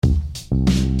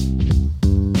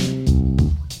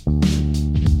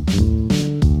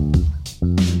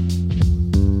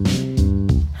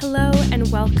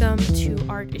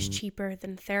is Cheaper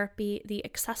Than Therapy, the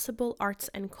Accessible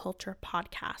Arts and Culture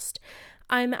podcast.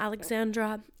 I'm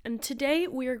Alexandra, and today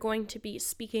we are going to be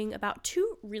speaking about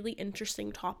two really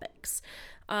interesting topics.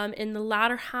 In the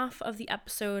latter half of the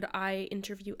episode, I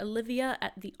interview Olivia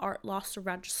at the Art Loss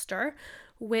Register,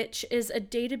 which is a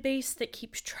database that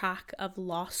keeps track of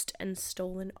lost and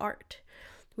stolen art.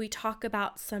 We talk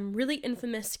about some really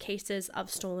infamous cases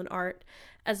of stolen art,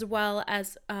 as well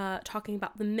as talking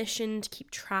about the mission to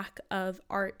keep track of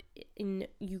art in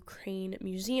Ukraine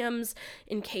museums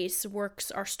in case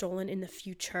works are stolen in the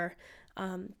future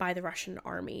by the Russian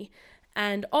army.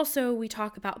 And also we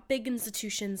talk about big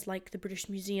institutions like the British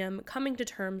Museum coming to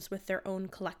terms with their own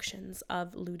collections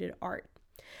of looted art.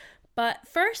 But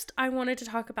first, I wanted to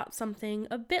talk about something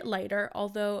a bit lighter,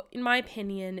 although in my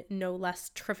opinion, no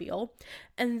less trivial,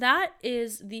 and that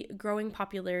is the growing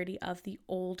popularity of the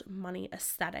old money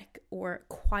aesthetic, or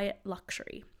quiet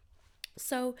luxury.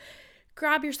 So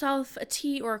grab yourself a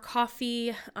tea or a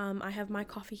coffee. I have my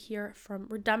coffee here from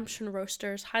Redemption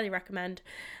Roasters, highly recommend,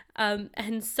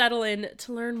 and settle in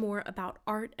to learn more about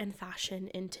art and fashion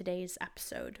in today's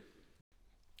episode.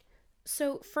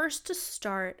 So first to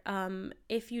start,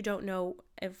 if you don't know,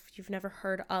 if you've never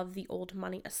heard of the old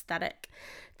money aesthetic,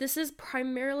 this is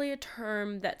primarily a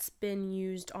term that's been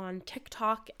used on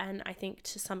TikTok and I think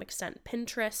to some extent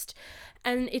Pinterest,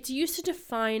 and it's used to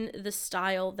define the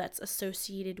style that's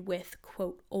associated with,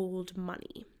 quote, old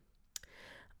money.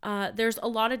 There's a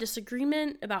lot of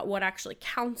disagreement about what actually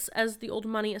counts as the old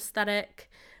money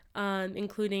aesthetic,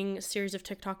 including a series of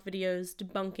TikTok videos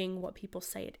debunking what people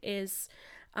say it is.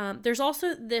 There's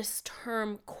also this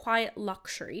term quiet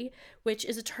luxury, which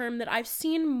is a term that I've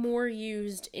seen more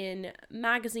used in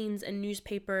magazines and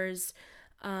newspapers,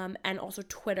 and also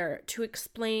Twitter to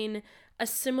explain a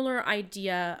similar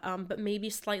idea, but maybe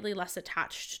slightly less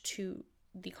attached to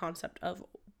the concept of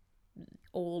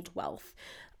old wealth.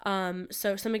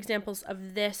 So some examples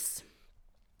of this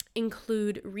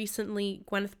include recently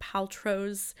Gwyneth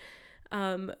Paltrow's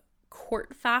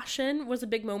court fashion was a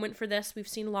big moment for this. We've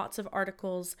seen lots of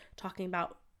articles talking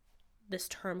about this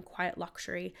term quiet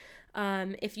luxury.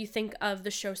 If you think of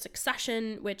the show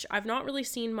Succession, which I've not really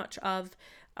seen much of,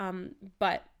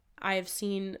 but I've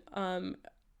seen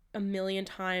a million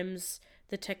times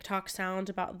the TikTok sound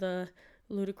about the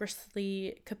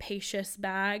ludicrously capacious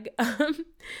bag.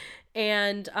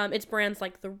 And it's brands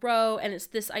like The Row, and it's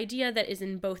this idea that is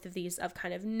in both of these of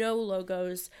kind of no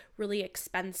logos, really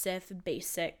expensive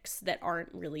basics that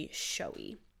aren't really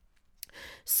showy.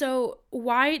 So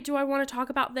why do I want to talk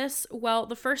about this? Well,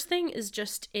 the first thing is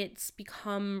just it's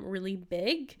become really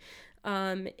big.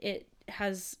 It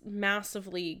has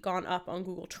massively gone up on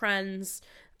Google Trends,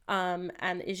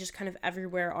 and is just kind of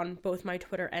everywhere on both my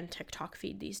Twitter and TikTok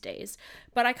feed these days.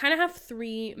 But I kind of have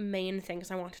three main things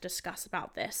I want to discuss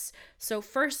about this. So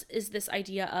first is this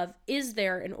idea of, is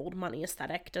there an old money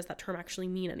aesthetic? Does that term actually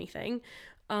mean anything?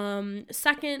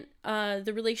 Second,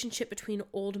 the relationship between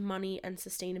old money and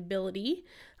sustainability.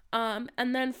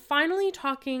 And then finally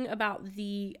talking about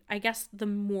the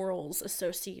morals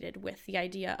associated with the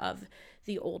idea of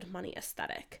the old money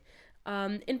aesthetic.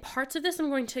 In parts of this, I'm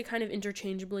going to kind of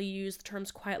interchangeably use the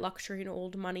terms quiet luxury and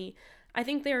old money. I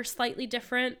think they are slightly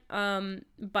different,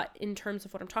 but in terms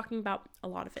of what I'm talking about, a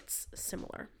lot of it's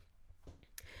similar.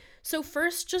 So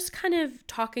first, just kind of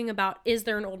talking about, is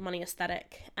there an old money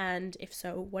aesthetic? And if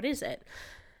so, what is it?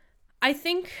 I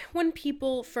think when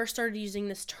people first started using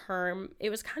this term, it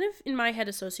was kind of in my head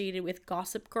associated with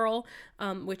Gossip Girl,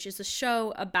 which is a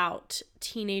show about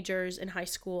teenagers in high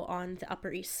school on the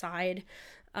Upper East Side.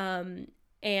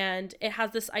 And it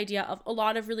has this idea of a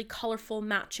lot of really colorful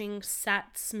matching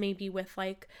sets, maybe with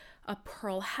like a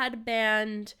pearl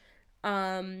headband,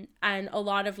 and a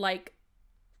lot of like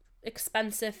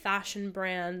expensive fashion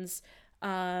brands,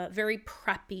 very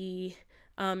preppy,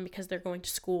 because they're going to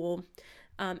school,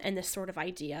 and this sort of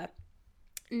idea.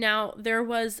 Now, there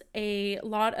was a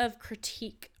lot of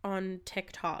critique on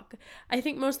TikTok, I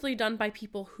think mostly done by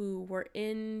people who were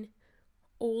in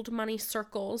old money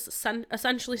circles,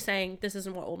 essentially saying this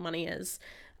isn't what old money is.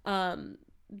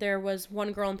 There was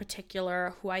one girl in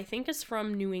particular who I think is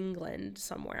from New England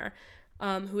somewhere,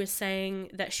 who is saying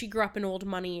that she grew up in old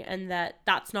money and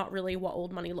that's not really what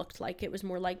old money looked like. It was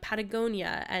more like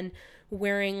Patagonia and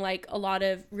wearing like a lot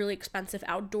of really expensive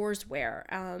outdoors wear,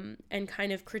 and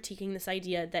kind of critiquing this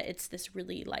idea that it's this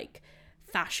really like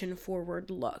fashion forward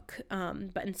look,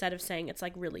 but instead of saying it's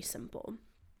like really simple.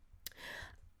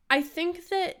 I think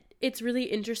that it's really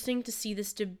interesting to see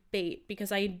this debate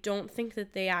because I don't think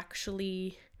that they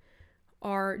actually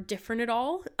are different at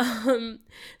all.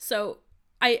 So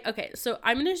So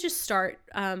I'm going to just start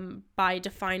by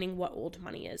defining what old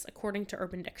money is, according to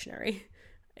Urban Dictionary,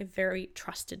 a very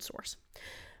trusted source.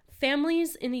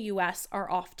 Families in the US are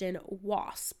often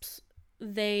WASPs.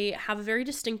 They have a very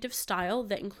distinctive style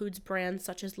that includes brands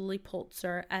such as Lily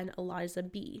Pulitzer and Eliza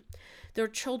B. Their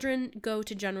children go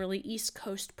to generally East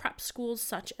Coast prep schools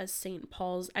such as St.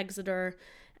 Paul's, Exeter,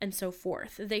 and so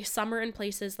forth. They summer in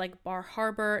places like Bar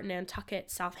Harbor,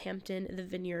 Nantucket, Southampton, the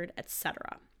Vineyard,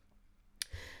 etc.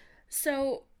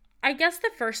 So I guess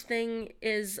the first thing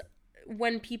is,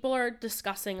 when people are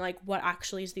discussing like what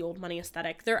actually is the old money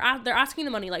aesthetic, they're asking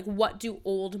the money like, what do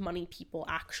old money people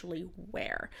actually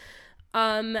wear?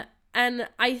 And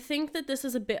I think that this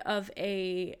is a bit of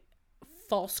a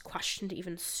false question to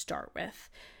even start with.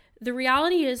 The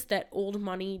reality is that old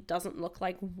money doesn't look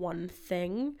like one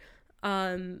thing.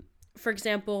 For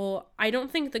example, I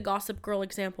don't think the Gossip Girl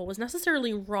example was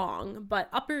necessarily wrong, but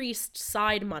Upper East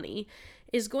Side money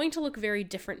is going to look very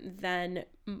different than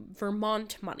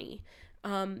Vermont money,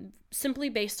 simply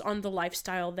based on the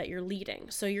lifestyle that you're leading.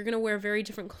 So you're going to wear very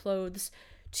different clothes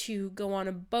to go on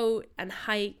a boat and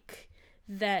hike,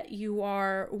 that you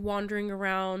are wandering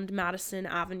around Madison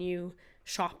Avenue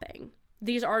shopping.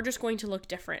 These are just going to look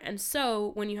different. And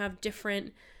so when you have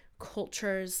different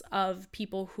cultures of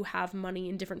people who have money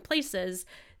in different places,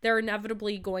 they're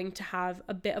inevitably going to have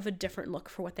a bit of a different look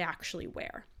for what they actually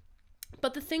wear.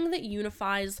 But the thing that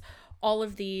unifies all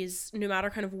of these, no matter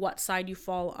kind of what side you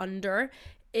fall under,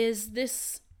 is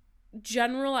this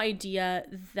general idea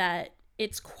that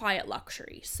it's quiet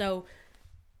luxury. So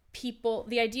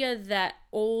the idea that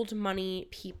old money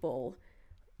people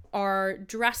are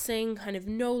dressing kind of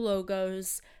no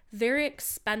logos, very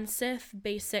expensive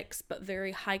basics, but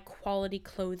very high quality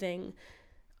clothing.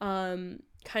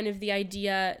 Kind of the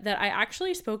idea that I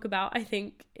actually spoke about, I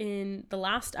think, in the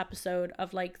last episode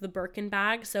of like the Birkin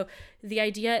bag. So the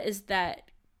idea is that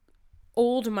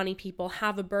old money people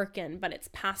have a Birkin, but it's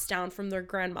passed down from their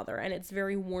grandmother and it's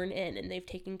very worn in and they've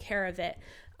taken care of it.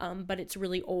 But it's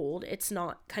really old. It's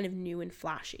not kind of new and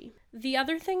flashy. The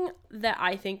other thing that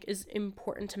I think is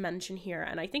important to mention here,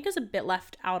 and I think is a bit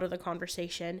left out of the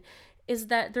conversation, is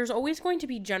that there's always going to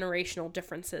be generational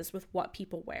differences with what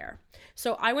people wear.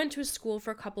 So I went to a school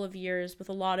for a couple of years with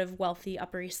a lot of wealthy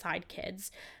Upper East Side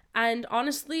kids, and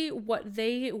honestly, what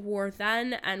they wore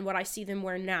then and what I see them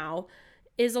wear now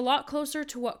is a lot closer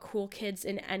to what cool kids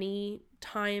in any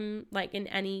time, like in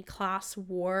any class,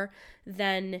 wore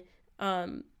than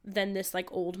this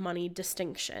like old money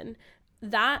distinction.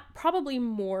 That probably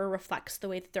more reflects the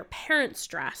way that their parents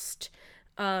dressed,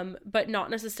 but not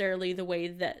necessarily the way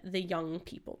that the young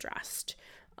people dressed.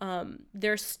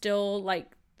 They're still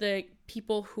like the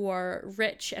people who are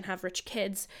rich and have rich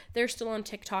kids, they're still on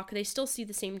TikTok. They still see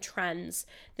the same trends.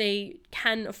 They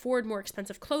can afford more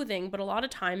expensive clothing, but a lot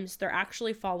of times they're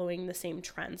actually following the same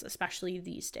trends, especially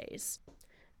these days.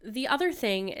 The other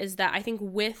thing is that I think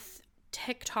with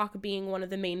TikTok being one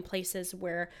of the main places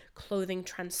where clothing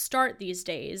trends start these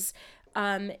days,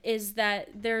 is that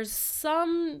there's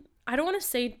some, I don't want to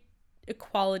say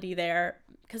equality there,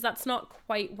 because that's not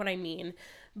quite what I mean,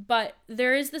 but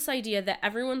there is this idea that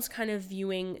everyone's kind of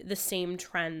viewing the same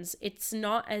trends. It's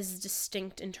not as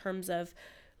distinct in terms of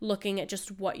looking at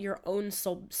just what your own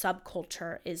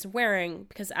subculture is wearing,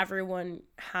 because everyone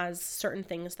has certain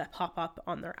things that pop up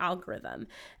on their algorithm,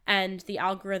 and the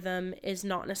algorithm is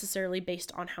not necessarily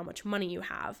based on how much money you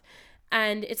have.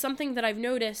 And it's something that I've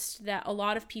noticed that a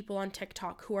lot of people on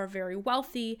TikTok who are very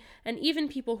wealthy, and even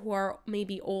people who are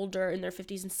maybe older in their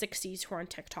 50s and 60s who are on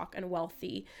TikTok and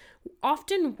wealthy,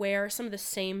 often wear some of the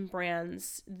same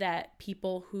brands that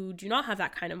people who do not have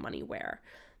that kind of money wear.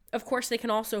 Of course, they can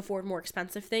also afford more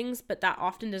expensive things, but that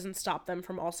often doesn't stop them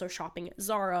from also shopping at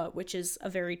Zara, which is a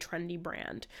very trendy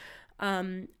brand.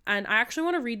 And I actually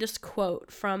want to read this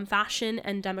quote from Fashion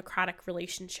and Democratic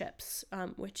Relationships,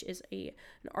 which is an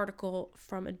article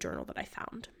from a journal that I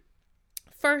found.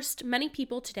 First, many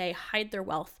people today hide their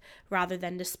wealth rather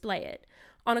than display it.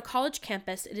 On a college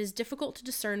campus, it is difficult to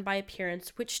discern by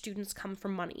appearance which students come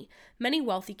from money. Many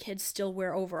wealthy kids still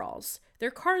wear overalls. Their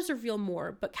cars reveal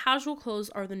more, but casual clothes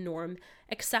are the norm,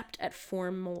 except at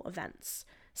formal events.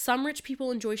 Some rich people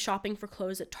enjoy shopping for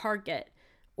clothes at Target,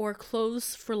 or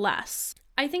clothes for less.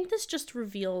 I think this just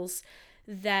reveals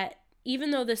that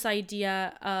even though this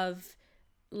idea of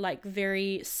like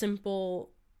very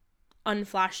simple,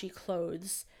 unflashy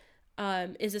clothes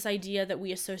is this idea that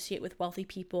we associate with wealthy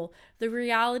people, the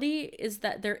reality is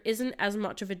that there isn't as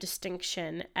much of a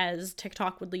distinction as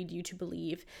TikTok would lead you to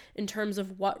believe in terms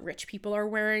of what rich people are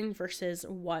wearing versus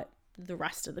what the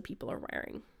rest of the people are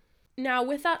wearing. Now,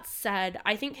 with that said,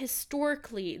 I think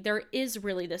historically there is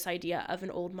really this idea of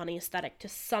an old money aesthetic to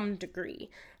some degree.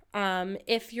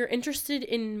 If you're interested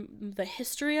in the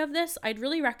history of this, I'd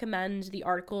really recommend the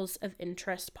Articles of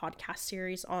Interest podcast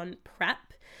series on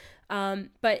prep.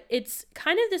 But it's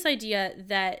kind of this idea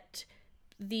that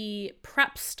the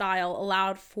prep style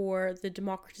allowed for the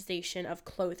democratization of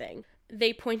clothing.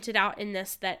 They pointed out in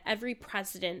this that every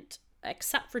president,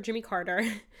 except for Jimmy Carter,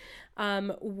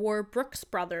 wore Brooks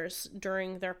Brothers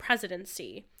during their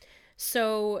presidency.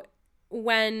 So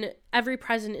when every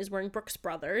president is wearing Brooks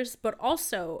Brothers, but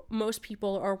also most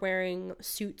people are wearing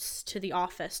suits to the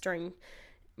office during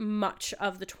much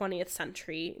of the 20th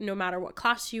century, no matter what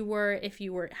class you were, if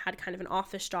you had kind of an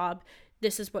office job,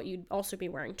 this is what you'd also be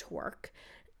wearing to work.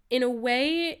 In a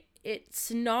way,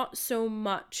 it's not so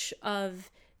much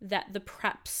of that the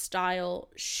prep style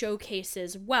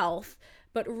showcases wealth,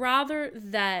 but rather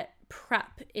that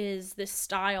prep is this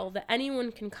style that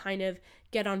anyone can kind of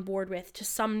get on board with to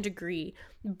some degree,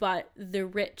 but the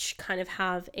rich kind of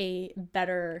have a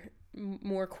better,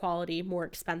 more quality, more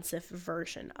expensive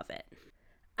version of it.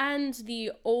 And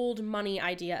the old money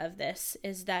idea of this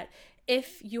is that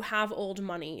if you have old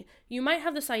money, you might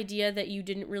have this idea that you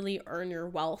didn't really earn your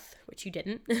wealth, which you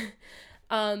didn't.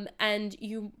 And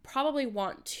you probably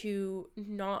want to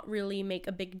not really make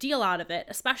a big deal out of it,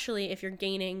 especially if you're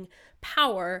gaining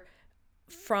power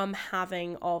from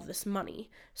having all of this money.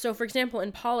 So, for example,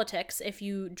 in politics, if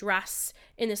you dress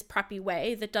in this preppy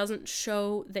way that doesn't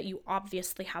show that you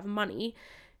obviously have money,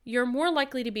 you're more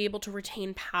likely to be able to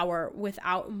retain power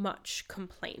without much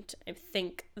complaint. I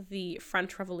think the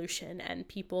French Revolution and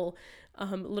people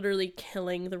literally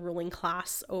killing the ruling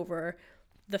class over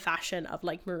the fashion of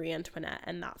like Marie Antoinette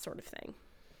and that sort of thing.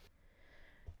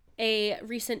 A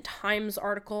recent Times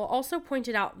article also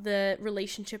pointed out the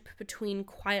relationship between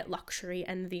quiet luxury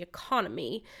and the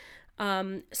economy,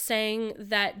 saying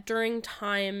that during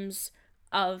times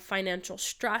of financial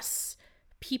stress,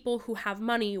 people who have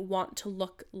money want to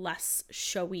look less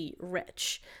showy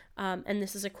rich. And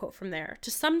this is a quote from there. "To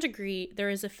some degree, there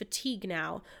is a fatigue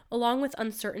now, along with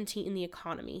uncertainty in the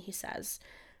economy," he says.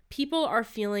 "People are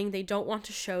feeling they don't want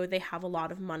to show they have a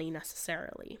lot of money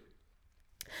necessarily."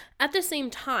 At the same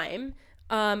time,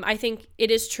 I think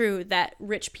it is true that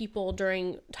rich people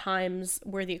during times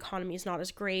where the economy is not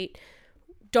as great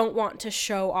don't want to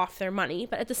show off their money.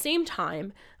 But at the same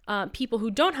time, people who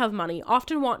don't have money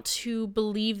often want to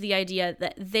believe the idea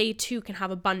that they too can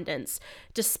have abundance,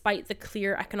 despite the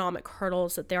clear economic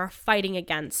hurdles that they are fighting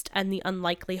against and the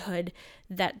unlikelihood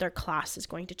that their class is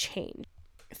going to change.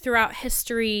 Throughout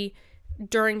history,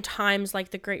 during times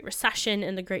like the Great Recession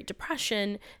and the Great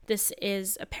Depression, this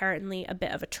is apparently a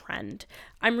bit of a trend.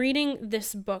 I'm reading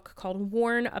this book called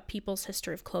Worn: A People's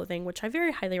History of Clothing, which I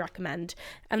very highly recommend,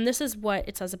 and this is what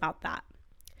it says about that.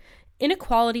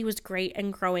 "Inequality was great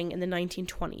and growing in the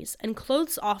 1920s, and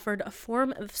clothes offered a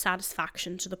form of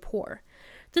satisfaction to the poor.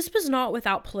 This was not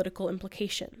without political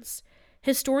implications.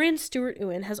 Historian Stuart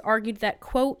Ewan has argued that,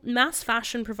 quote, mass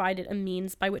fashion provided a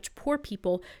means by which poor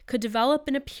people could develop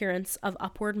an appearance of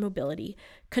upward mobility,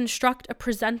 construct a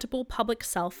presentable public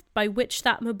self by which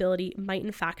that mobility might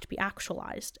in fact be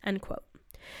actualized, end quote.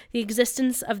 The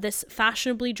existence of this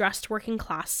fashionably dressed working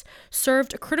class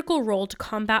served a critical role to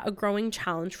combat a growing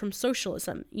challenge from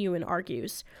socialism," Ewan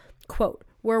argues. Quote,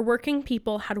 "Where working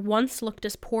people had once looked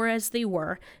as poor as they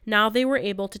were, now they were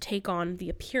able to take on the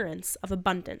appearance of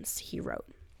abundance," he wrote.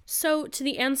 So to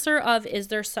the answer of, is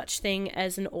there such thing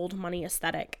as an old money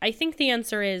aesthetic? I think the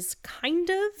answer is kind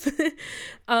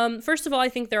of. First of all, I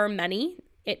think there are many.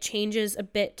 It changes a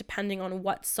bit depending on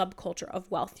what subculture of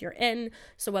wealth you're in.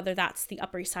 So whether that's the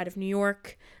Upper East Side of New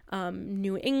York,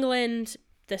 New England,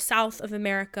 the South of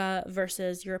America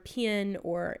versus European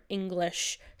or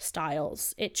English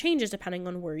styles. It changes depending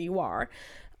on where you are.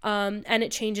 And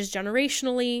it changes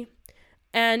generationally.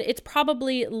 And it's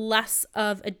probably less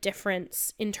of a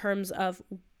difference in terms of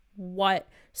what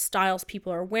styles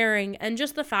people are wearing, and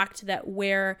just the fact that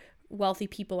where wealthy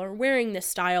people are wearing this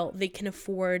style, they can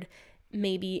afford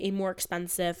maybe a more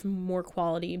expensive, more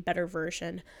quality, better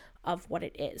version of what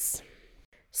it is.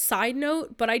 Side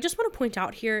note, but I just want to point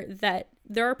out here that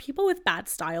there are people with bad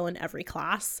style in every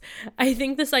class. I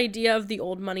think this idea of the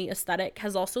old money aesthetic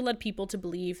has also led people to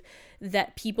believe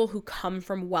that people who come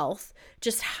from wealth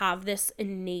just have this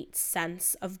innate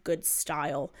sense of good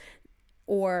style,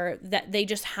 or that they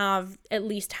just at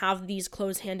least have these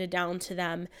clothes handed down to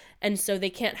them, and so they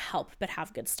can't help but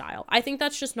have good style. I think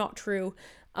that's just not true.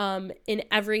 In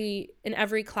every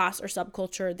class or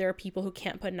subculture, there are people who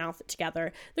can't put an outfit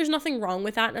together. There's nothing wrong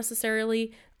with that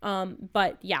necessarily.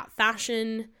 But yeah,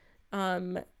 fashion,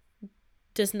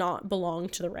 does not belong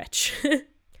to the rich.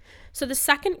 So the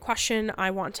second question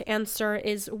I want to answer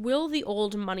is, will the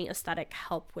old money aesthetic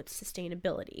help with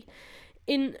sustainability?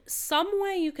 In some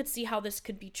way, you could see how this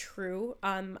could be true.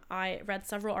 I read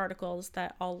several articles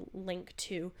that I'll link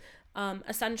to,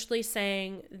 essentially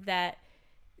saying that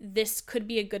this could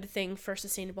be a good thing for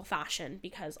sustainable fashion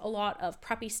because a lot of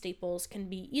preppy staples can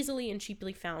be easily and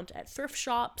cheaply found at thrift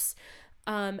shops,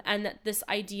 and that this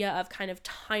idea of kind of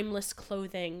timeless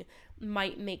clothing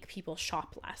might make people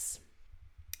shop less.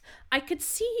 I could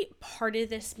see part of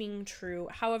this being true.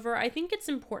 However, I think it's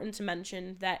important to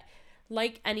mention that,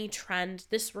 like any trend,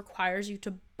 this requires you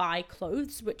to buy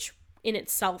clothes, which in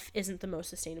itself isn't the most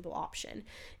sustainable option.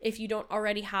 If you don't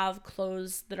already have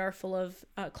clothes that are full of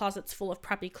closets full of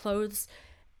preppy clothes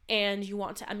and you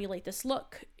want to emulate this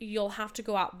look, you'll have to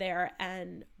go out there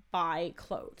and buy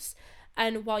clothes.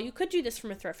 And while you could do this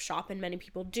from a thrift shop, and many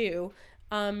people do,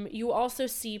 you also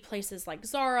see places like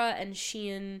Zara and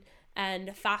Shein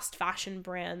and fast fashion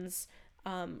brands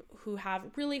who have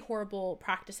really horrible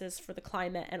practices for the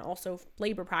climate and also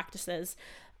labor practices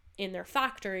in their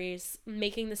factories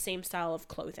making the same style of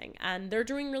clothing, and they're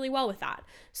doing really well with that.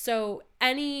 So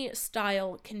any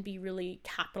style can be really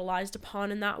capitalized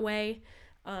upon in that way.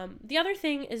 The other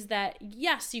thing is that,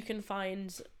 yes, you can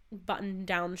find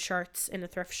button-down shirts in a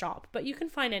thrift shop, but you can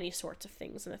find any sorts of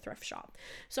things in a thrift shop.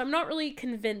 So I'm not really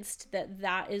convinced that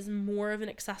that is more of an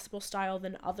accessible style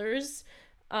than others.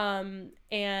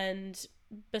 And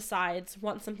besides,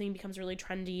 once something becomes really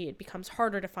trendy, it becomes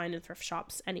harder to find in thrift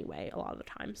shops anyway, a lot of the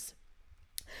times.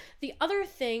 The other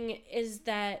thing is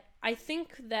that I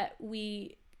think that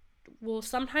we will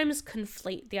sometimes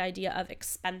conflate the idea of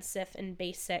expensive and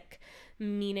basic,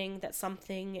 meaning that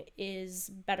something is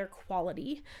better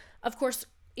quality. Of course,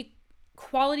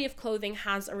 quality of clothing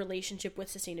has a relationship with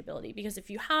sustainability, because if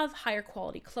you have higher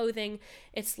quality clothing,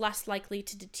 it's less likely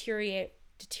to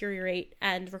deteriorate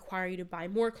and require you to buy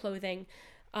more clothing.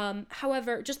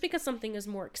 However, just because something is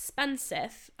more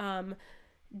expensive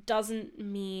doesn't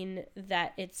mean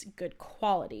that it's good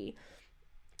quality.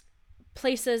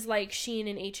 Places like Shein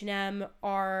and H&M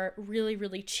are really,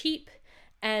 really cheap,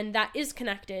 and that is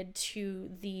connected to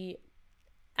the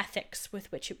ethics with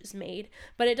which it was made,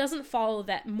 but it doesn't follow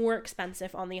that more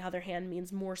expensive, on the other hand,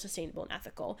 means more sustainable and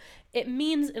ethical. It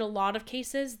means in a lot of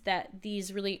cases that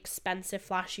these really expensive,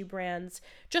 flashy brands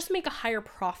just make a higher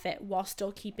profit while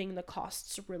still keeping the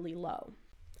costs really low.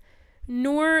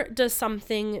 Nor does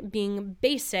something being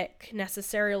basic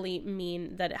necessarily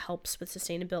mean that it helps with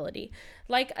sustainability.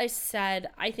 Like I said,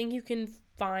 I think you can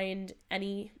find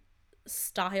any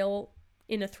style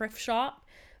in a thrift shop,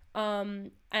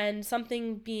 and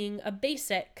something being a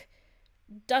basic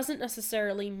doesn't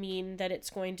necessarily mean that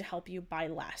it's going to help you buy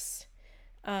less.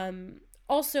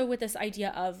 Also, with this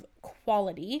idea of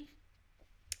quality,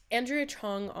 Andrea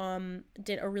Chong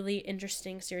did a really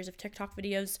interesting series of TikTok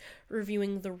videos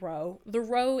reviewing The Row. The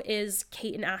Row is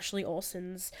Kate and Ashley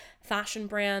Olsen's fashion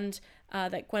brand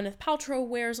that Gwyneth Paltrow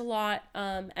wears a lot,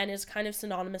 and is kind of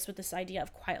synonymous with this idea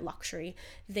of quiet luxury.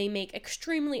 They make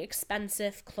extremely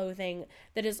expensive clothing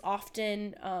that is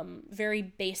often very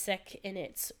basic in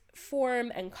its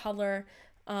form and color,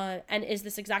 and is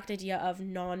this exact idea of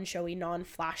non-showy,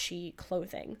 non-flashy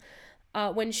clothing.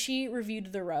 When she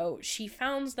reviewed The Row, she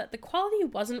found that the quality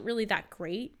wasn't really that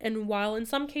great, and while in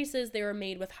some cases they were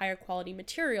made with higher quality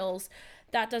materials,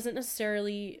 that doesn't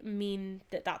necessarily mean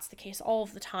that that's the case all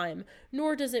of the time,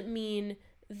 nor does it mean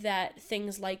that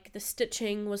things like the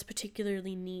stitching was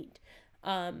particularly neat,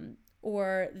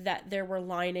 or that there were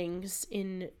linings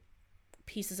in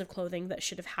pieces of clothing that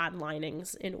should have had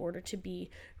linings in order to be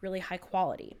really high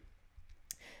quality.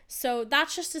 So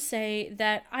that's just to say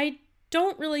that I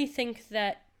don't really think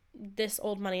that this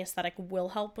old money aesthetic will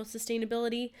help with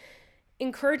sustainability.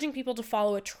 Encouraging people to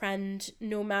follow a trend,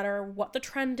 no matter what the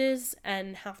trend is,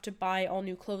 and have to buy all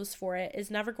new clothes for it,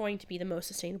 is never going to be the most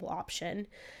sustainable option.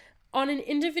 On an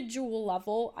individual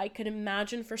level, I could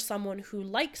imagine for someone who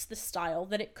likes the style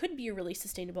that it could be a really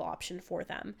sustainable option for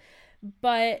them.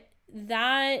 But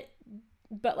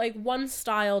one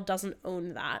style doesn't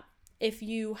own that. If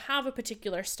you have a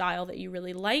particular style that you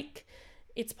really like,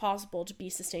 it's possible to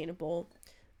be sustainable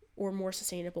or more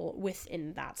sustainable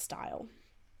within that style.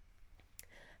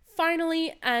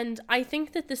 Finally, and I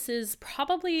think that this is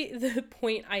probably the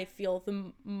point I feel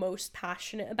the most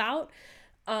passionate about,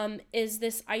 is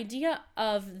this idea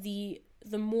of the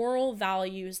moral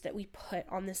values that we put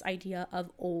on this idea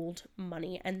of old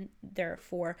money, and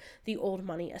therefore the old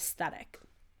money aesthetic.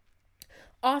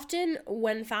 Often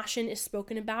when fashion is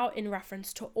spoken about in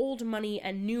reference to old money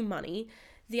and new money,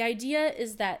 The idea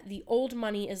is that the old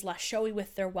money is less showy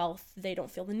with their wealth, they don't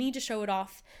feel the need to show it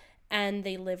off, and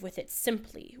they live with it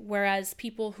simply. Whereas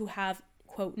people who have,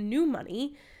 quote, new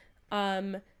money,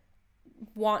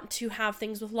 want to have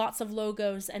things with lots of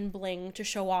logos and bling to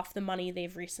show off the money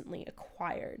they've recently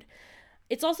acquired.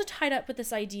 It's also tied up with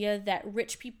this idea that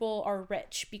rich people are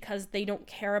rich because they don't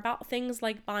care about things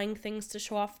like buying things to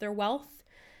show off their wealth.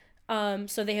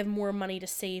 So they have more money to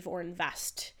save or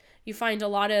invest. You find a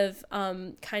lot of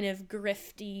kind of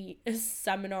grifty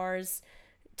seminars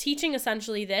teaching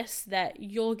essentially this, that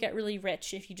you'll get really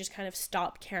rich if you just kind of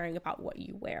stop caring about what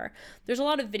you wear. There's a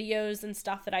lot of videos and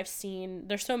stuff that I've seen.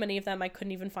 There's so many of them, I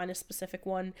couldn't even find a specific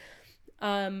one.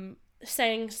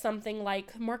 Saying something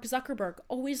like, Mark Zuckerberg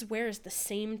always wears the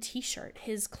same t-shirt.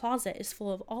 His closet is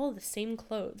full of all of the same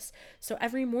clothes. So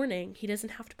every morning he doesn't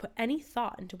have to put any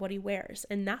thought into what he wears.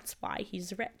 And that's why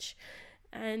he's rich.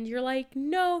 And you're like,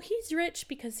 no, he's rich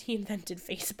because he invented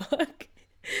Facebook.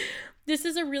 This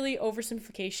is a really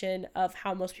oversimplification of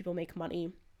how most people make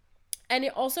money. And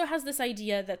it also has this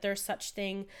idea that there's such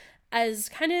thing as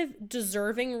kind of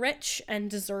deserving rich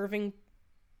and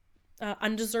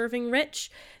undeserving rich,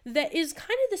 that is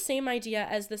kind of the same idea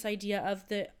as this idea of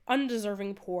the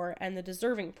undeserving poor and the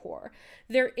deserving poor.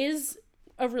 There is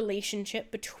a relationship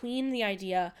between the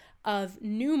idea of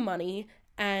new money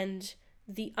and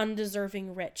the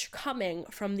undeserving rich coming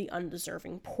from the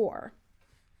undeserving poor.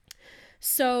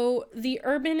 So the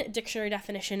Urban Dictionary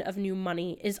definition of new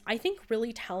money is, I think,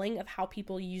 really telling of how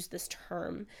people use this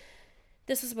term.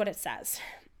 This is what it says.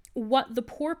 What the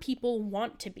poor people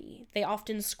want to be. They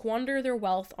often squander their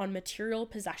wealth on material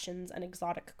possessions and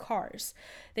exotic cars.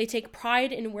 They take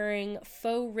pride in wearing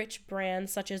faux rich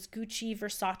brands such as Gucci,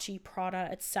 Versace, Prada,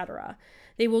 etc.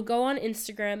 They will go on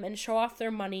Instagram and show off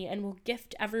their money and will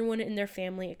gift everyone in their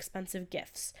family expensive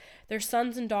gifts. Their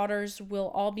sons and daughters will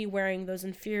all be wearing those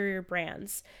inferior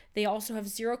brands. They also have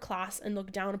zero class and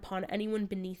look down upon anyone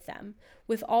beneath them.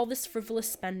 With all this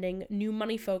frivolous spending, new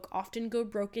money folk often go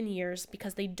broke in years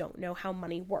because they don't know how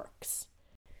money works.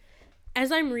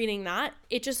 As I'm reading that,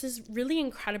 it just is really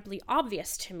incredibly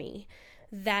obvious to me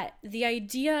that the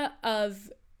idea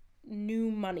of new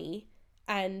money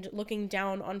and looking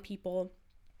down on people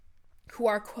who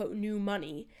are, quote, new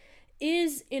money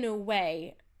is, in a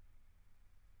way,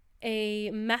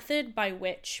 a method by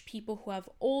which people who have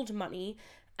old money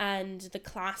and the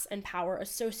class and power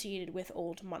associated with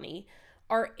old money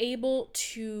are able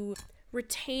to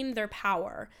retain their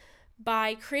power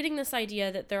by creating this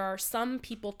idea that there are some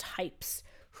people types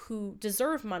who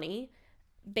deserve money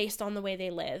based on the way they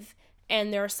live,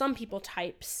 and there are some people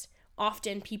types,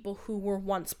 often people who were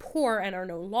once poor and are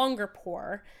no longer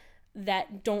poor,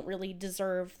 that don't really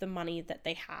deserve the money that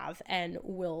they have and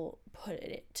will put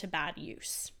it to bad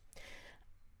use.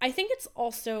 I think it's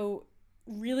also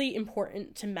really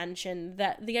important to mention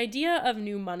that the idea of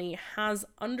new money has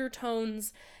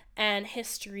undertones and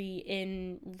history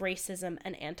in racism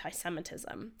and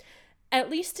anti-Semitism. At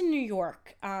least in New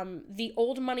York, the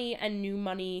old money and new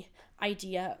money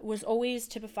idea was always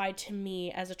typified to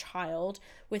me as a child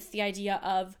with the idea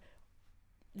of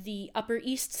the Upper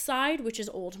East Side, which is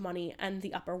old money, and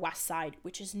the Upper West Side,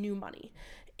 which is new money.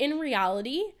 In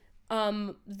reality,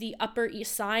 the Upper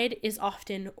East Side is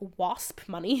often WASP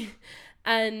money,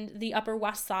 and the Upper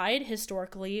West Side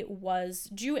historically was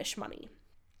Jewish money.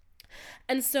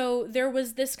 And so there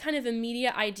was this kind of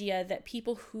immediate idea that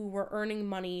people who were earning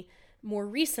money more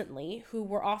recently, who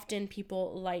were often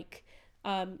people like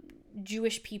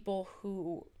Jewish people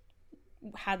who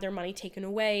had their money taken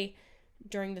away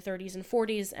during the 30s and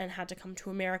 40s and had to come to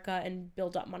America and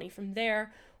build up money from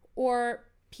there, or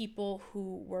people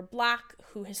who were Black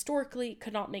who historically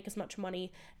could not make as much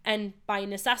money, and by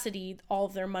necessity all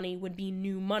of their money would be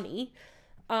new money,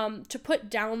 to put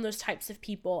down those types of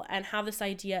people and have this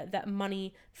idea that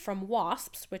money from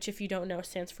WASPs, which if you don't know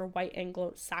stands for White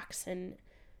Anglo-Saxon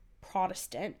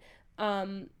Protestant,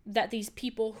 that these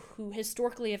people who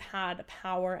historically have had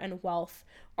power and wealth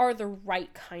are the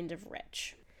right kind of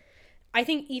rich. I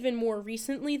think even more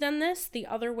recently than this, the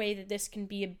other way that this can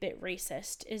be a bit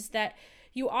racist is that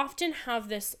you often have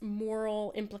this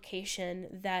moral implication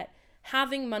that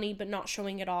having money but not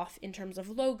showing it off in terms of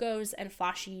logos and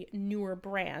flashy newer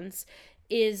brands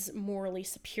is morally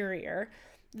superior.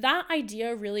 That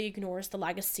idea really ignores the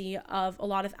legacy of a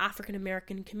lot of African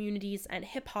American communities and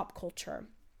hip hop culture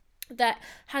that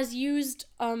has used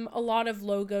a lot of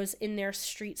logos in their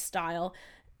street style,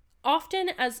 often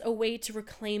as a way to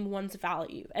reclaim one's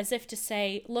value, as if to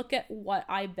say, look at what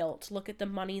I built, look at the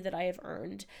money that I have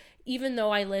earned, even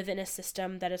though I live in a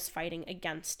system that is fighting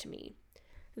against me.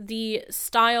 The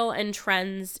style and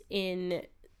trends in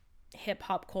hip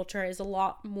hop culture is a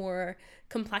lot more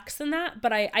complex than that.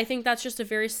 But I think that's just a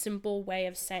very simple way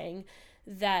of saying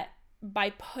that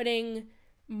by putting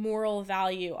moral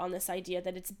value on this idea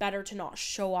that it's better to not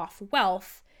show off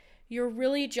wealth, you're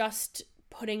really just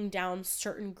putting down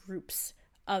certain groups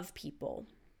of people.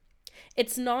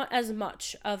 It's not as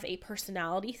much of a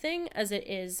personality thing as it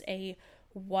is a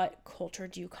what culture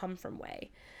do you come from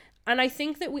way. And I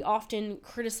think that we often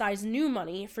criticize new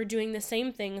money for doing the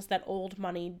same things that old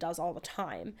money does all the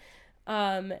time.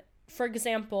 For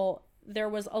example, there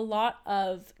was a lot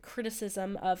of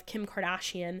criticism of Kim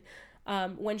Kardashian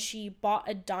when she bought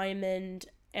a diamond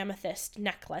amethyst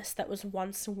necklace that was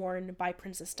once worn by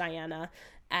Princess Diana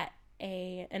at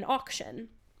an auction.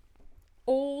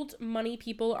 Old money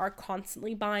people are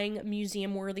constantly buying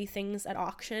museum-worthy things at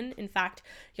auction. In fact,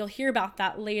 you'll hear about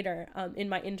that later in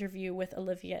my interview with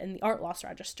Olivia in the Art Loss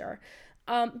Register.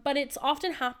 But it's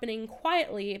often happening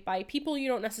quietly by people you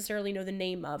don't necessarily know the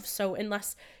name of. So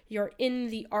unless you're in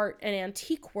the art and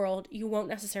antique world, you won't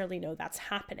necessarily know that's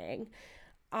happening.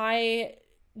 I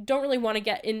don't really want to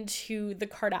get into the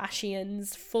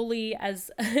Kardashians fully as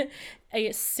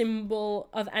a symbol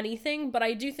of anything, but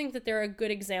I do think that they're a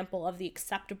good example of the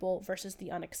acceptable versus the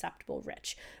unacceptable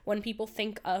rich. When people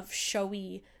think of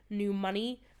showy new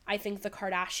money, I think the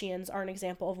Kardashians are an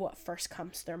example of what first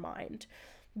comes to their mind.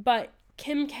 But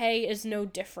Kim K is no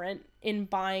different in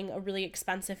buying a really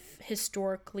expensive,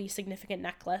 historically significant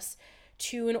necklace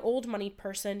to an old money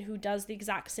person who does the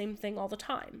exact same thing all the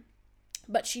time.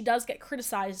 But she does get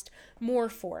criticized more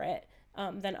for it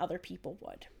than other people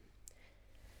would.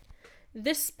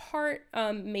 This part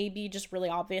may be just really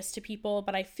obvious to people,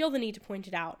 but I feel the need to point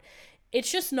it out.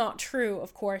 It's just not true,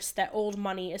 of course, that old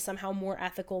money is somehow more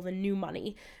ethical than new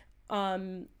money.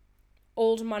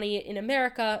 Old money in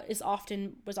America was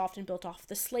often built off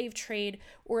the slave trade,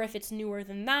 or if it's newer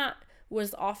than that,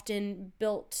 was often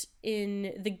built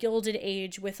in the Gilded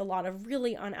Age with a lot of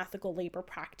really unethical labor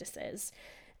practices.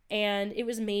 And it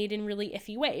was made in really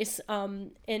iffy ways.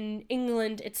 In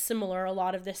England, it's similar. A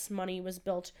lot of this money was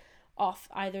built off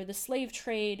either the slave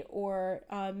trade or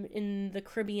in the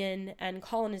Caribbean and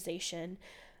colonization.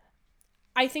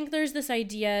 I think there's this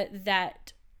idea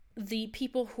that the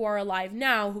people who are alive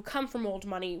now who come from old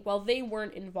money, well, they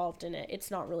weren't involved in it.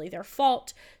 It's not really their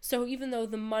fault. So even though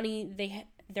the money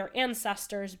their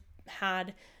ancestors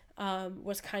had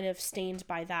was kind of stained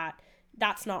by that,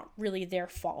 that's not really their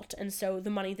fault. And so the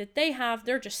money that they have,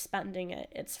 they're just spending it.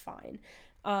 It's fine.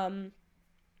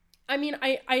 I mean,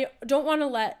 I don't want to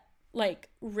let like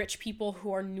rich people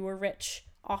who are newer rich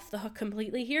off the hook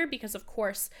completely here, because of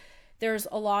course there's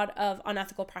a lot of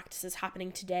unethical practices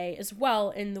happening today as well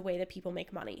in the way that people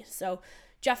make money. So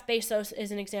Jeff Bezos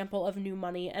is an example of new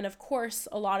money, and of course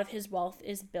a lot of his wealth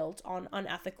is built on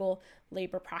unethical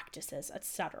labor practices,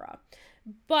 etc.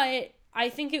 But I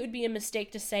think it would be a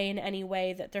mistake to say in any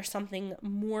way that there's something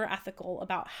more ethical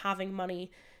about having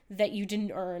money that you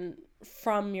didn't earn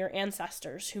from your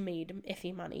ancestors who made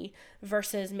iffy money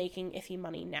versus making iffy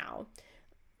money now.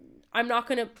 I'm not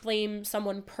going to blame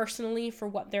someone personally for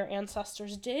what their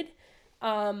ancestors did,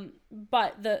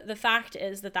 but the fact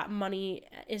is that money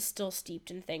is still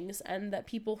steeped in things, and that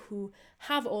people who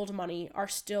have old money are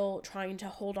still trying to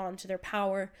hold on to their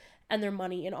power and their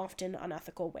money in often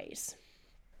unethical ways.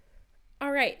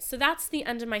 All right, so that's the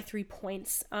end of my 3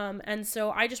 points, and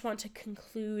so I just want to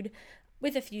conclude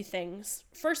with a few things.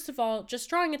 First of all, just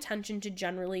drawing attention to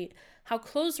generally how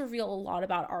clothes reveal a lot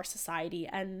about our society,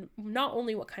 and not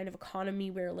only what kind of economy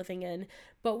we're living in,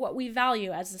 but what we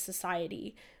value as a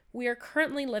society. We are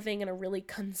currently living in a really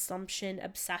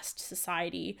consumption-obsessed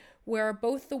society where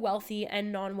both the wealthy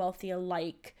and non-wealthy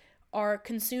alike are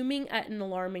consuming at an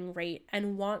alarming rate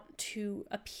and want to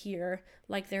appear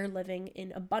like they're living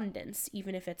in abundance,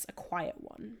 even if it's a quiet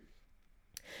one.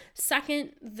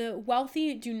 Second, the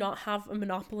wealthy do not have a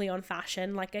monopoly on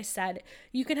fashion. Like I said,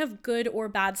 you can have good or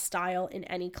bad style in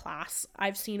any class.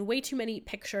 I've seen way too many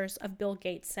pictures of Bill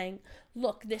Gates saying,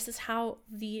 look, this is how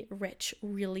the rich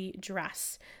really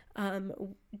dress,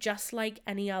 just like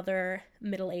any other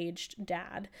middle-aged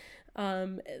dad.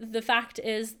 The fact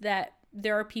is that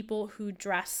there are people who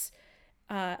dress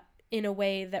in a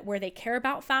way that where they care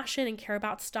about fashion and care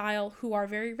about style who are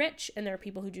very rich, and there are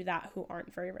people who do that who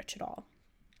aren't very rich at all.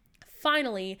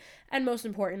 Finally, and most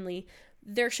importantly,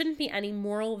 there shouldn't be any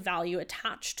moral value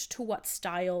attached to what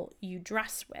style you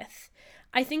dress with.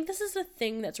 I think this is a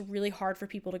thing that's really hard for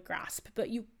people to grasp,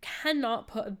 but you cannot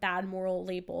put a bad moral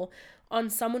label on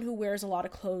someone who wears a lot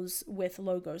of clothes with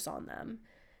logos on them.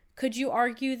 Could you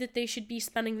argue that they should be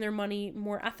spending their money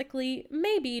more ethically?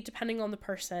 Maybe, depending on the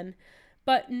person.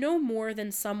 but no more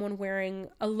than someone wearing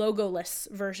a logoless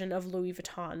version of Louis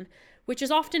Vuitton, which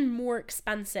is often more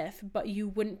expensive, but you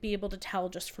wouldn't be able to tell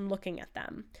just from looking at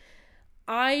them.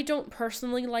 I don't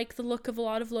personally like the look of a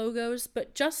lot of logos,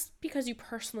 but just because you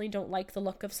personally don't like the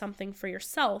look of something for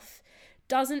yourself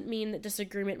doesn't mean that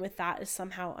disagreement with that is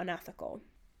somehow unethical.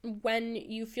 When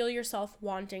you feel yourself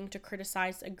wanting to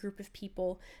criticize a group of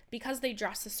people because they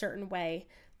dress a certain way,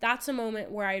 that's a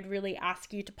moment where I'd really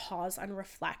ask you to pause and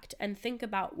reflect and think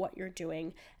about what you're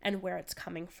doing and where it's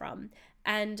coming from.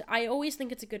 And I always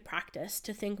think it's a good practice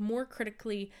to think more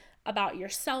critically about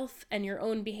yourself and your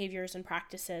own behaviors and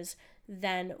practices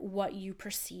than what you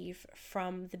perceive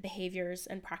from the behaviors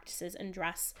and practices and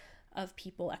dress of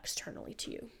people externally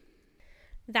to you.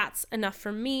 That's enough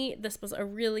from me. This was a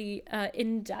really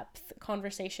in-depth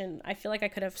conversation. I feel like I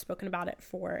could have spoken about it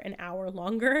for an hour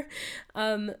longer,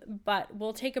 but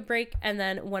we'll take a break, and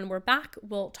then when we're back,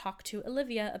 we'll talk to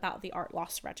Olivia about the Art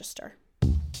Loss Register.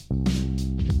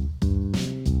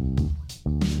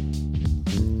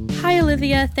 Hi,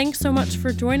 Olivia. Thanks so much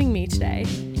for joining me today.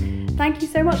 Thank you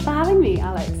so much for having me,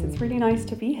 Alex. It's really nice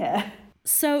to be here.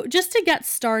 So just to get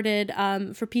started,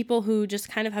 for people who just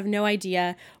kind of have no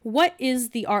idea, what is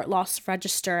the Art Loss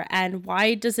Register and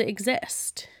why does it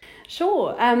exist?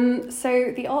 Sure.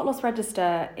 So the Art Loss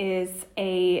Register is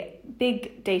a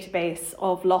big database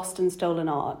of lost and stolen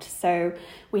art. So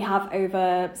we have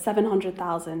over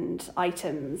 700,000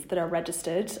 items that are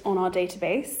registered on our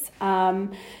database.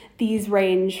 These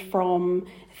range from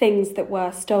things that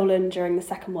were stolen during the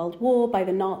Second World War by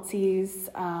the Nazis,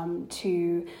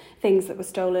 to things that were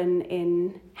stolen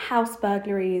in house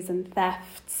burglaries and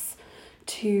thefts,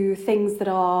 to things that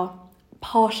are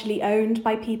partially owned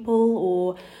by people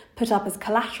or put up as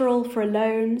collateral for a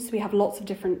loan. So we have lots of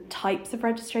different types of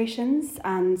registrations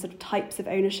and sort of types of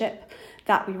ownership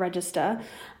that we register.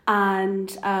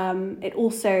 And it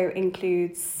also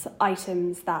includes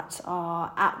items that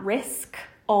are at risk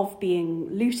of being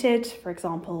looted, for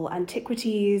example,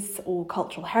 antiquities or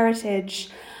cultural heritage,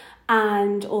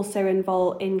 and also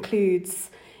includes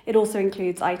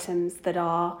items that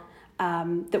are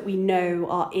that we know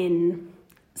are in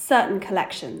certain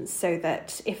collections, so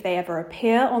that if they ever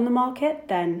appear on the market,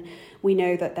 then we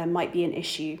know that there might be an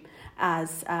issue,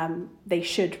 as they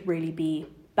should really be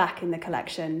back in the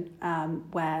collection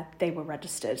where they were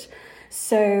registered.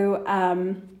 So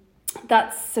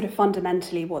that's sort of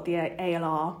fundamentally what the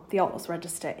ALR, the Art Loss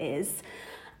Register, is.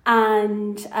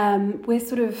 And we're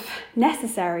sort of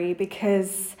necessary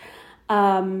because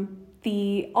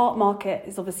the art market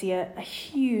is obviously a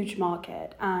huge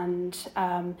market, and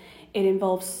it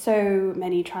involves so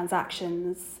many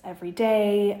transactions every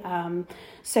day,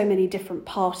 so many different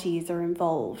parties are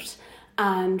involved,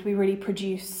 and we really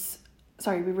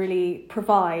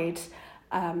provide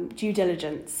due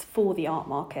diligence for the art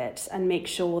market and make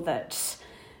sure that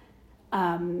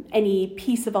any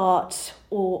piece of art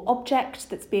or object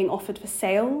that's being offered for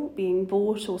sale, being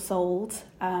bought or sold,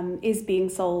 is being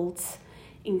sold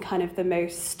in kind of the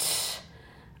most,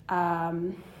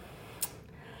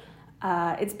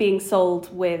 it's being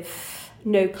sold with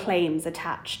no claims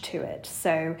attached to it.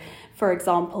 So, for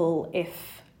example,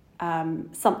 if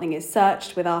something is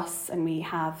searched with us and we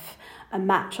have a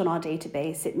match on our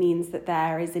database, it means that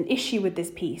there is an issue with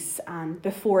this piece, and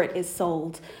before it is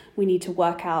sold, we need to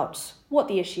work out what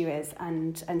the issue is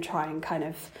and try and kind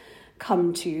of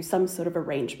come to some sort of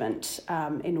arrangement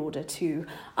in order to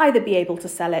either be able to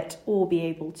sell it or be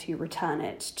able to return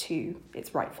it to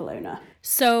its rightful owner.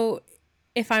 So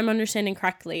if I'm understanding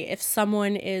correctly, if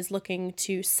someone is looking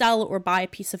to sell or buy a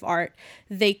piece of art,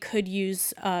 they could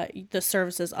use the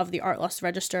services of the Art Loss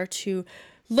Register to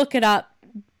look it up,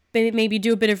 maybe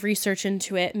do a bit of research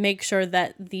into it, make sure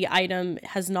that the item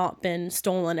has not been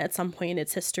stolen at some point in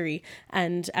its history,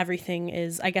 and everything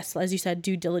is, I guess, as you said,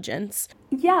 due diligence.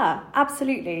 Yeah,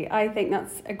 absolutely. I think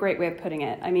that's a great way of putting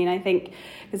it. I mean, I think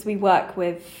because we work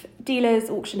with dealers,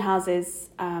 auction houses,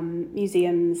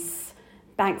 museums,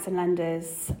 banks and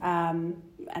lenders,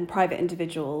 and private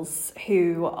individuals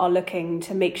who are looking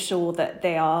to make sure that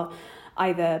they are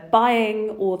either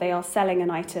buying or they are selling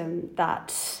an item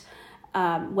that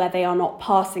where they are not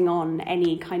passing on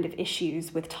any kind of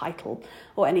issues with title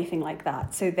or anything like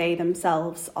that. So they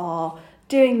themselves are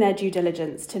doing their due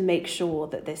diligence to make sure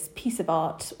that this piece of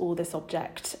art or this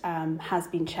object has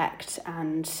been checked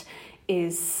and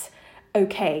is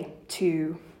okay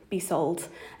to be sold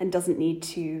and doesn't need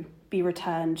to be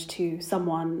returned to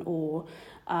someone or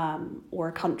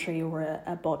a country or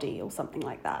a body or something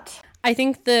like that. I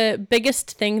think the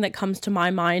biggest thing that comes to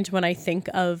my mind when I think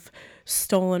of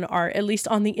stolen art, at least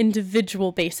on the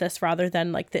individual basis rather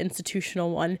than like the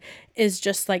institutional one, is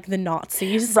just like the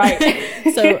Nazis. Right.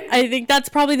 So I think that's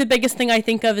probably the biggest thing I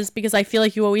think of, is because I feel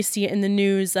like you always see it in the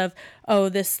news of, oh,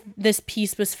 this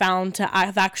piece was found to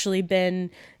have actually been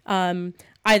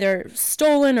either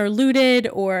stolen or looted,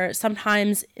 or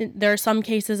sometimes there are some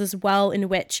cases as well in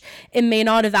which it may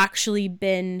not have actually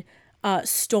been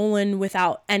stolen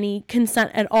without any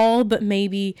consent at all, but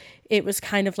maybe it was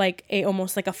kind of like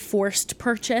almost like a forced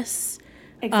purchase.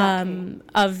 Exactly.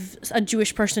 Of a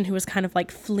Jewish person who was kind of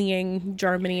like fleeing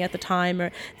Germany at the time,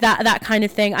 or that kind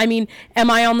of thing. I mean,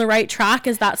 am I on the right track?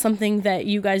 Is that something that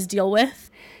you guys deal with?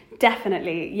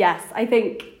 Definitely, yes. I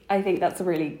think that's a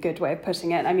really good way of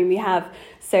putting it. I mean, we have,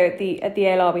 so at the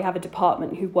ALR we have a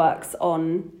department who works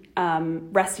on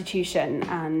restitution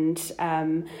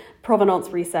and provenance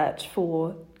research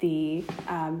for the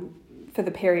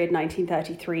period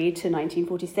 1933 to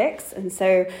 1946, and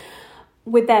so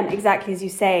with them, exactly as you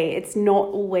say, it's not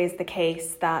always the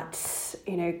case that,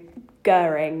 you know,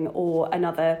 Goering or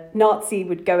another Nazi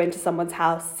would go into someone's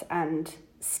house and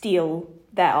steal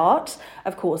their art.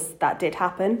 Of course, that did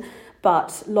happen,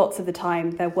 but lots of the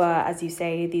time there were, as you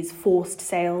say, these forced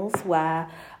sales where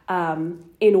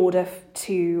in order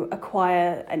to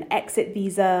acquire an exit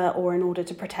visa or in order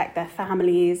to protect their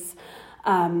families,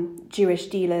 Jewish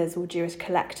dealers or Jewish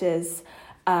collectors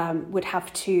would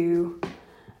have to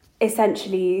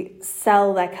essentially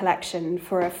sell their collection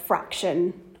for a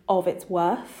fraction of its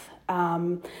worth.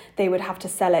 They would have to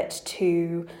sell it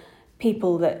to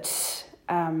people that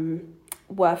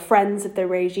were friends of the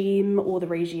regime or the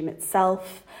regime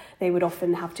itself. They would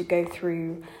often have to go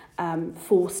through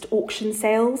forced auction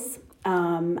sales,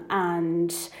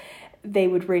 and they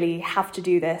would really have to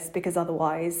do this because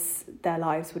otherwise their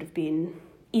lives would have been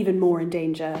even more in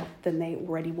danger than they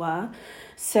already were.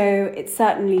 So it's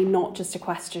certainly not just a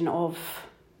question of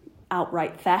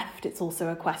outright theft, it's also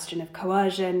a question of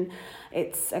coercion,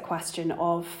 it's a question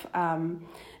of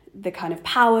the kind of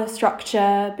power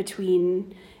structure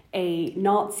between a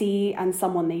Nazi and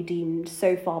someone they deemed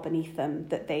so far beneath them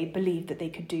that they believed that they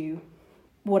could do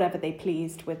whatever they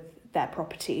pleased with their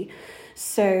property.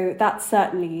 So that's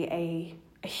certainly a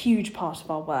huge part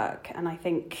of our work, and I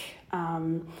think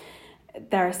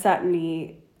there are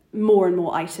certainly more and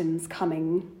more items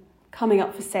coming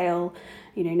up for sale.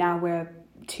 You know, now we're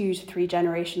 2 to 3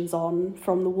 generations on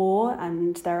from the war,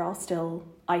 and there are still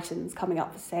items coming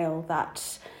up for sale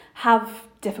that have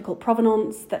difficult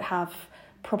provenance, that have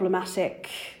problematic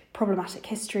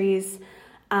histories,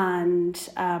 and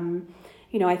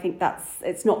you know, I think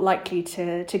it's not likely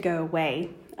to go away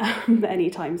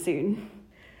anytime soon.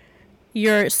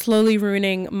 You're slowly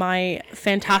ruining my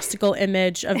fantastical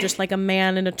image of just like a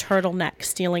man in a turtleneck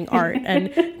stealing art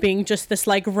and being just this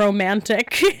like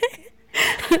romantic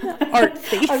art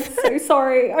thief. I'm so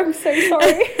sorry.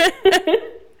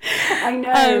 I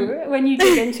know. When you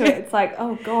dig into it, it's like,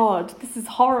 oh God, this is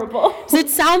horrible. So it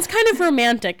sounds kind of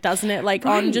romantic, doesn't it? Like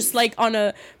right. On just like on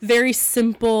a very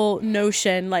simple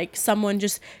notion, like someone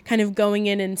just kind of going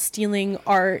in and stealing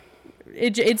art.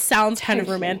 It sounds kind of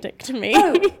romantic to me.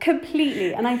 Oh,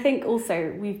 completely. And I think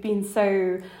also we've been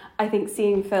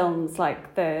seeing films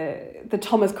like the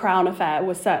Thomas Crown affair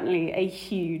was certainly a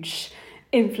huge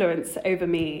influence over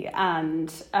me,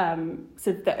 and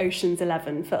sort of the Ocean's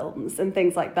 11 films and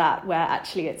things like that, where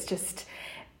actually it's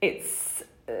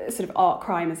sort of art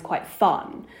crime is quite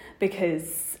fun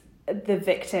because the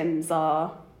victims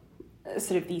are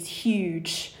sort of these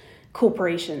huge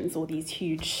corporations or these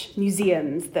huge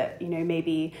museums that, you know,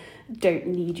 maybe don't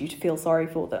need you to feel sorry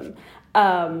for them,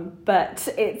 but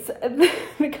it's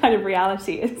the kind of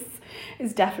reality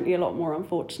is definitely a lot more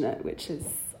unfortunate, which is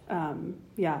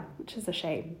a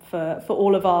shame for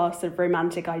all of our sort of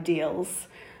romantic ideals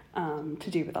to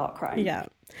do with art crime. Yeah.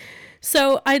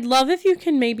 So I'd love if you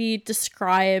can maybe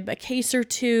describe a case or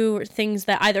two, or things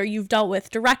that either you've dealt with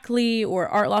directly or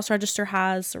Art Loss Register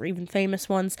has, or even famous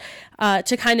ones,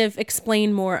 to kind of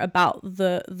explain more about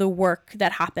the work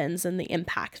that happens and the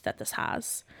impact that this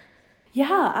has.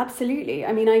 Yeah, absolutely.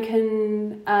 I mean,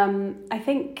 I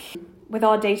think with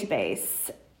our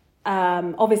database,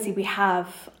 obviously we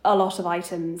have a lot of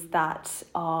items that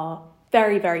are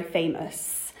very, very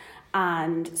famous.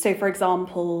 And so, for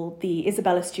example, the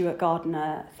Isabella Stewart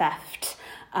Gardner theft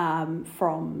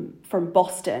from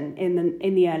Boston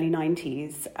in the early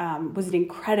 90s was an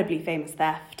incredibly famous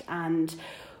theft, and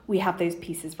we have those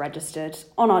pieces registered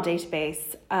on our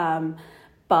database,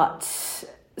 but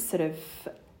sort of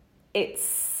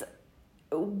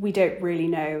we don't really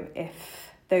know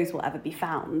if those will ever be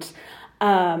found,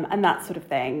 and that sort of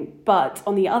thing. But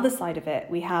on the other side of it,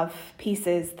 we have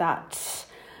pieces that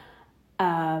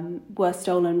were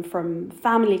stolen from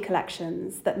family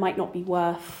collections that might not be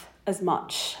worth as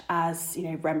much as, you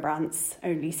know, Rembrandt's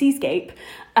only seascape,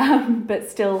 but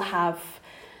still have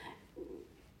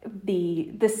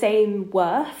the same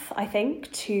worth, I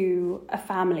think, to a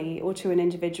family or to an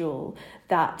individual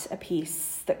that a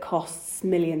piece that costs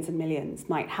millions and millions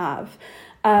might have.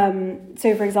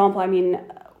 So, for example, I mean,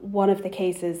 one of the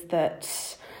cases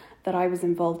that I was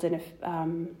involved in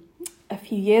a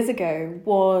few years ago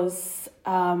was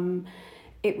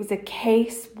it was a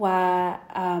case where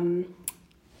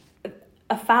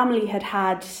a family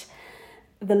had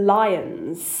the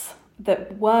lions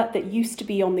that used to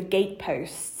be on the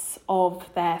gateposts of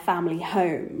their family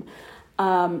home.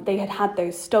 They had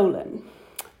those stolen,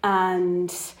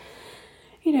 and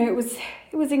you know, it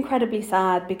was incredibly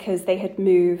sad because they had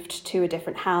moved to a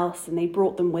different house and they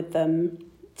brought them with them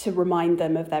to remind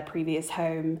them of their previous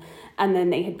home, and then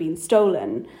they had been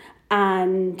stolen,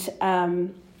 and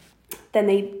then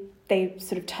they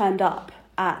sort of turned up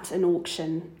at an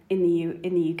auction in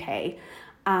the UK,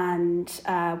 and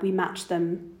we matched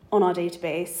them on our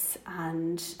database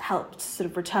and helped sort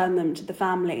of return them to the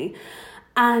family.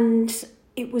 And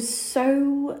it was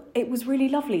really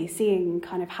lovely seeing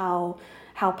kind of how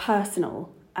personal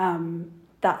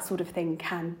that sort of thing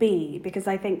can be, because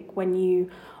I think when you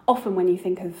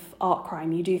think of art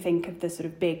crime, you do think of the sort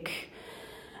of big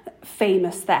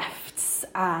famous thefts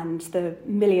and the £1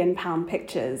 million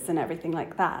pictures and everything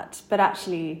like that, but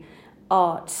actually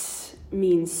art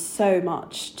means so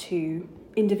much to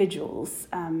individuals,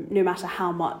 no matter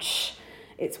how much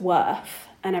it's worth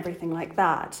and everything like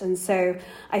that. And so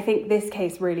I think this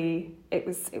case really, it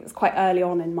was quite early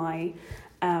on in my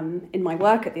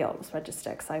work at the Art Loss Register,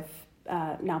 because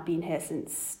I've now been here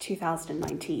since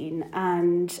 2019,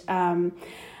 and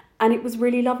it was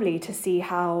really lovely to see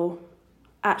how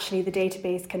actually the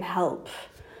database can help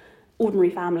ordinary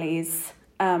families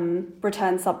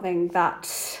return something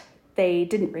that they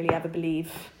didn't really ever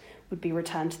believe would be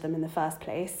returned to them in the first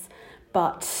place,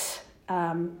 but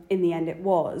in the end it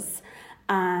was.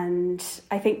 And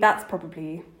I think that's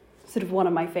probably sort of one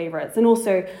of my favourites, and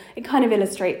also it kind of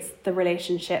illustrates the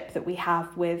relationship that we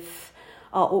have with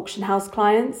our auction house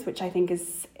clients, which I think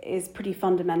is pretty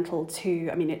fundamental to,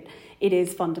 I mean, it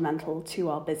is fundamental to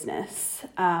our business.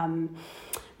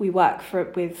 We work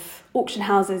with auction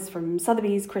houses from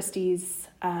Sotheby's, Christie's,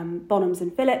 Bonhams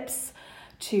and Phillips,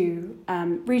 to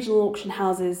regional auction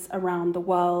houses around the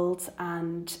world,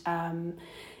 and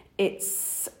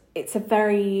it's a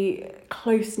very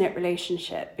close-knit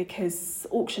relationship, because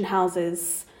auction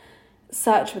houses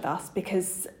search with us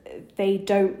because they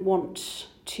don't want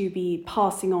to be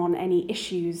passing on any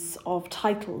issues of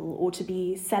title or to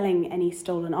be selling any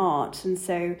stolen art, and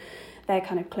so their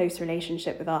kind of close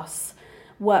relationship with us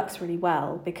works really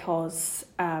well, because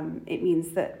it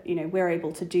means that, you know, we're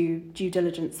able to do due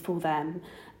diligence for them,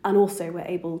 and also we're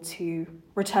able to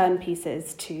return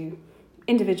pieces to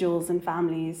individuals and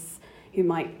families who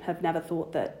might have never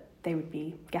thought that they would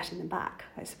be getting them back,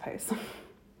 I suppose.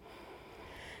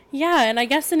 Yeah, and I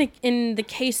guess in the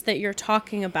case that you're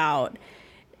talking about,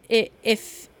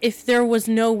 if there was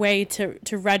no way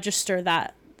to register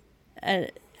that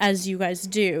as you guys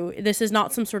do, this is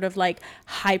not some sort of like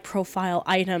high profile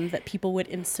item that people would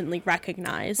instantly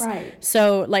recognize. Right.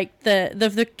 So like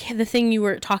the thing you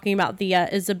were talking about, the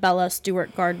Isabella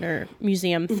Stewart Gardner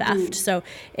Museum theft. Mm-hmm. So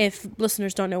if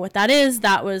listeners don't know what that is,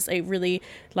 that was a really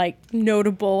like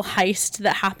notable heist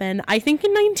that happened, I think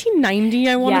in 1990,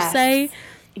 I want to say.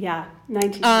 Yeah,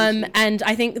 1990. And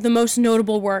I think the most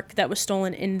notable work that was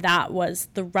stolen in that was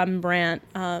the Rembrandt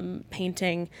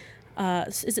painting.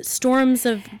 Is it Storms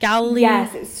of Galilee?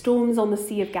 Yes, it's Storms on the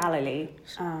Sea of Galilee.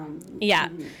 Yeah.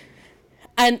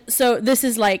 And so this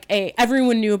is like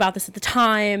everyone knew about this at the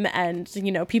time, and,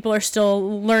 you know, people are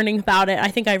still learning about it. I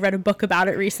think I read a book about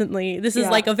it recently. This is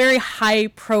like a very high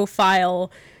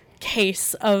profile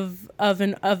case of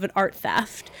an art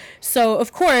theft. So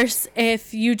of course,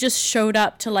 if you just showed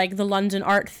up to like the London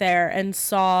Art Fair and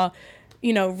saw,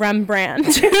 you know,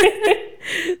 Rembrandt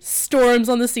Storms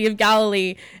on the Sea of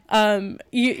Galilee,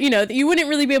 you know, you wouldn't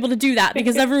really be able to do that,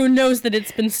 because everyone knows that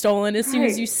it's been stolen as soon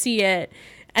as you see it.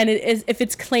 And it is, if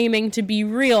it's claiming to be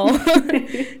real,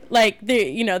 like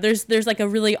there's like a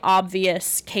really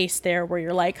obvious case there where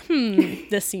you're like,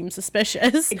 this seems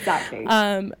suspicious. Exactly.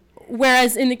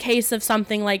 whereas in the case of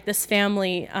something like this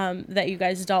family that you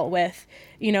guys dealt with,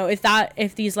 you know,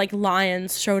 if these like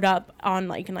lions showed up on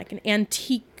like in like an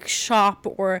antique shop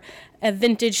or a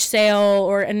vintage sale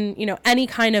or in, you know, any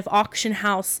kind of auction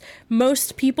house,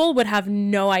 most people would have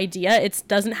no idea. It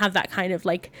doesn't have that kind of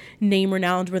like name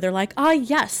renowned where they're like, ah,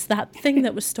 yes, that thing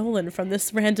that was stolen from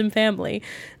this random family.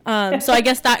 So I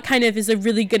guess that kind of is a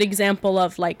really good example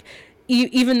of like,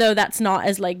 even though that's not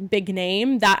as like big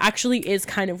name, that actually is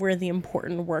kind of where the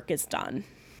important work is done.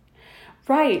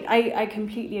 Right, I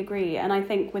completely agree. And I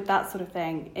think with that sort of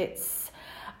thing,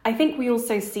 I think we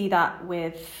also see that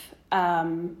with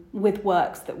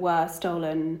works that were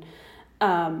stolen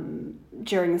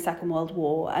during the Second World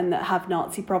War and that have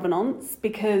Nazi provenance,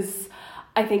 because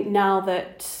I think now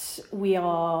that we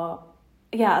are,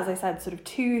 as I said, sort of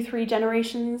 2-3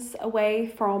 generations away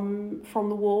from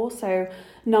the war, so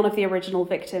none of the original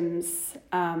victims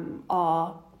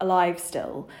are alive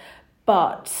still,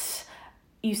 but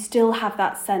you still have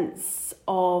that sense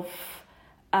of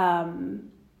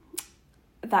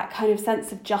that kind of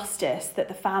sense of justice that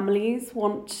the families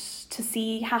want to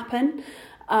see happen,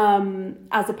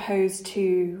 as opposed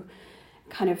to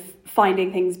kind of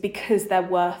finding things because they're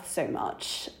worth so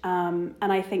much. And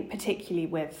I think particularly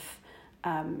with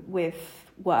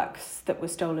works that were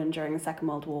stolen during the Second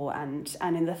World War and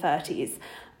in the 30s,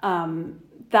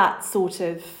 that sort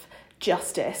of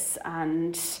justice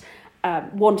and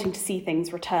wanting to see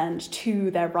things returned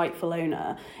to their rightful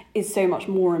owner is so much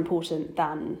more important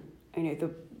than, you know,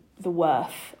 the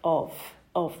worth of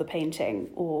the painting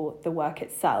or the work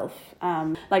itself.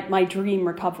 Like my dream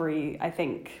recovery, I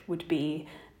think, would be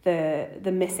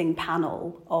the missing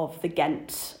panel of the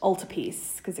Ghent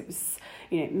altarpiece, because it was,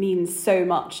 you know, it means so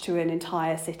much to an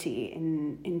entire city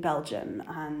in Belgium,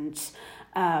 and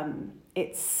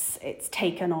it's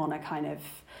taken on a kind of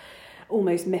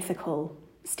almost mythical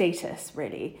status,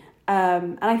 really.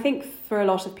 And I think for a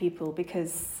lot of people,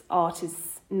 because art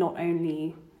is not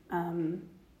only an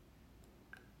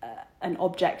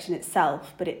object in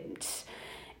itself, but it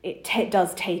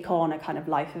does take on a kind of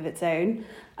life of its own.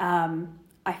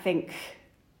 I think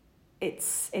it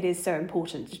is so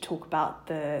important to talk about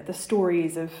the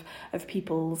stories of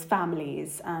people's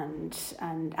families and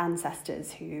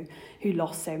ancestors who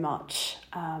lost so much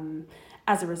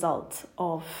as a result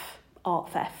of art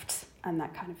theft and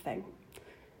that kind of thing.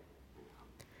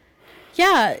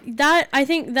 Yeah, I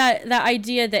think that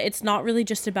idea that it's not really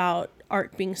just about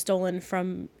art being stolen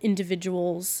from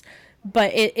individuals,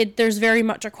 but there's very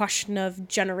much a question of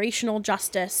generational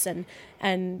justice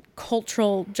and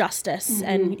cultural justice,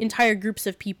 and entire groups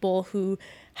of people who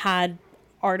had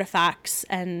artifacts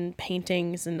and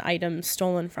paintings and items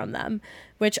stolen from them,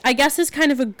 which I guess is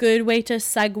kind of a good way to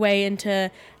segue into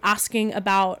asking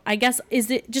about, I guess, is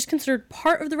it just considered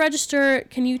part of the register?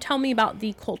 Can you tell me about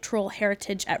the Cultural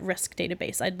Heritage at Risk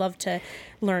database? I'd love to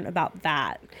learn about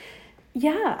that.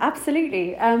 Yeah,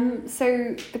 absolutely.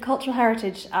 So the Cultural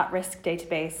Heritage at Risk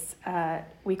database,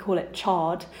 we call it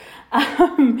CHARD,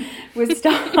 was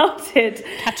started...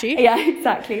 Catchy. Yeah,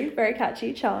 exactly. Very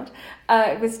catchy, CHARD.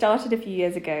 It was started a few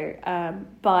years ago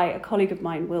by a colleague of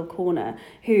mine, Will Corner,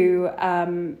 who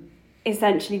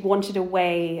essentially wanted a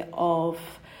way of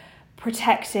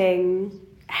protecting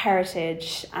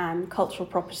heritage and cultural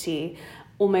property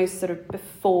almost sort of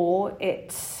before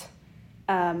it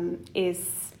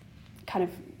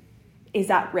is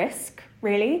at risk,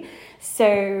 really.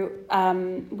 So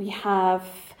we have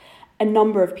a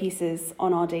number of pieces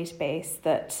on our database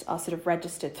that are sort of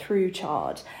registered through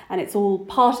CHARD, and it's all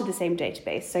part of the same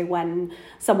database. So when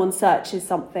someone searches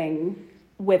something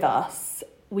with us,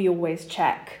 we always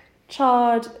check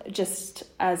CHARD, just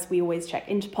as we always check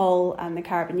Interpol and the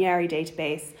Carabinieri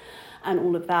database and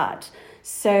all of that.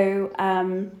 So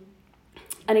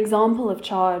an example of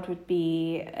CHARD would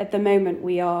be, at the moment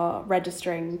we are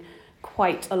registering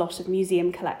quite a lot of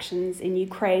museum collections in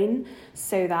Ukraine,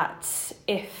 so that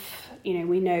if, you know,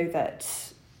 we know that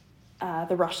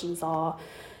the Russians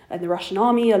and the Russian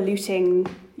army are looting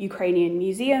Ukrainian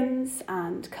museums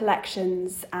and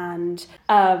collections, and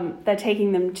they're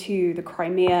taking them to the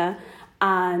Crimea,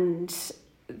 and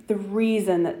the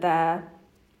reason that they're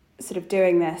sort of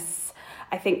doing this,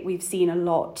 I think we've seen a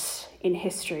lot in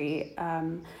history,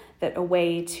 that a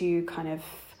way to kind of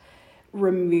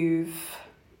remove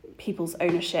people's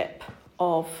ownership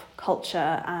of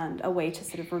culture and a way to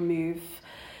sort of remove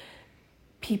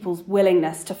people's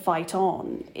willingness to fight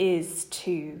on is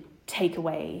to take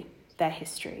away their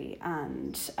history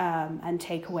and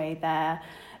take away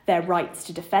their rights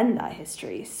to defend that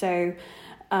history. So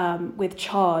with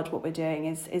CHARD, what we're doing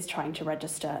is trying to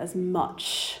register as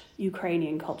much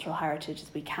Ukrainian cultural heritage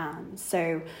as we can.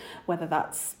 So whether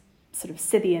that's sort of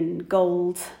Scythian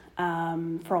gold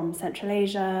from Central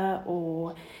Asia,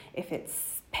 or if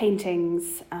it's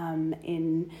paintings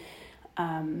in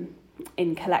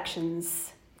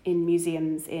collections in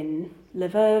museums in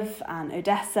Lviv and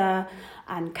Odessa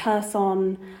and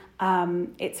Kherson.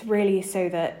 It's really so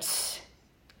that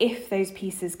if those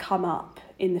pieces come up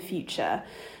in the future,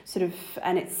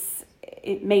 and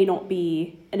it may not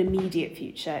be an immediate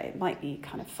future, it might be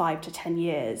kind of 5 to 10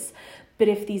 years, but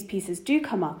if these pieces do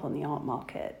come up on the art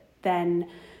market, then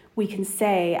we can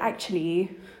say,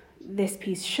 actually, this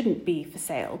piece shouldn't be for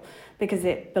sale because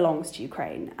it belongs to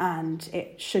Ukraine and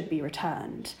it should be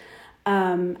returned.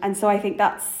 And so I think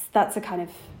that's a kind of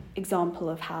example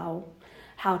of how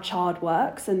Chard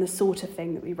works and the sort of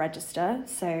thing that we register.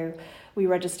 So we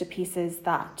register pieces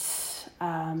that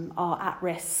are at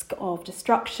risk of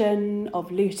destruction,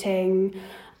 of looting,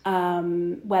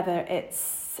 whether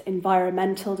it's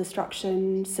environmental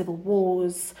destruction, civil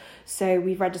wars. So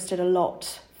we've registered a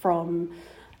lot from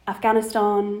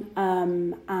Afghanistan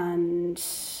and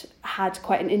had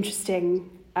quite an interesting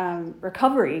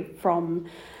recovery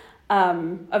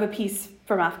of a piece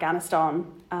from Afghanistan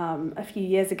a few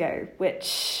years ago,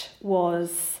 which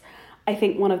was, I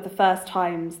think, one of the first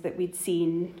times that we'd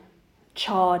seen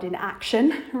Chard in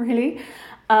action, really.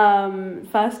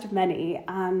 First of many,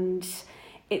 and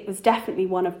it was definitely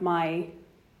one of my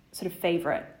sort of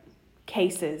favourite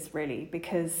cases, really,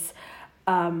 because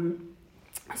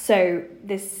so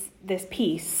this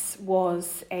piece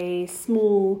was a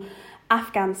small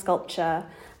Afghan sculpture,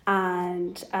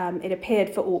 and it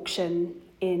appeared for auction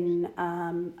in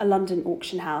a London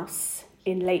auction house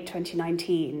in late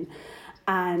 2019.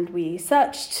 And we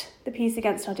searched the piece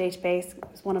against our database. It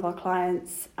was one of our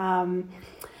clients. And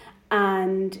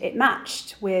it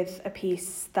matched with a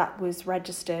piece that was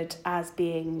registered as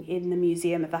being in the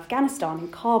Museum of Afghanistan in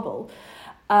Kabul.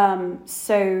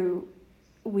 So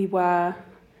we were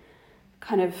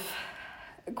kind of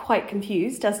quite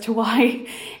confused as to why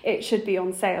it should be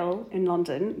on sale in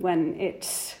London when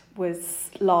it was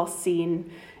last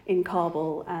seen in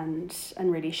Kabul and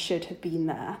really should have been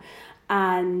there.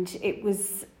 And it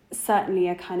was certainly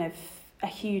a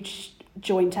huge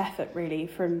joint effort, really,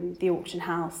 from the auction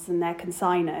house and their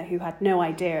consignor, who had no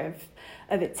idea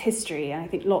of its history, and I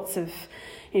think lots of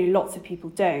people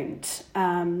don't.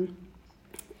 And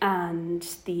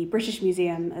the British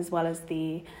Museum, as well as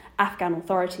the Afghan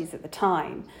authorities at the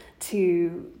time,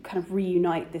 to kind of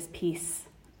reunite this piece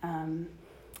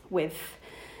with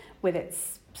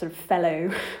its sort of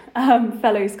fellow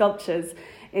sculptures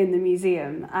in the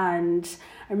museum. And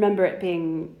I remember it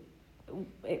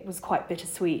was quite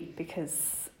bittersweet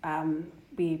because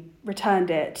we returned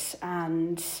it,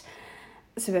 and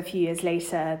sort of a few years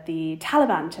later the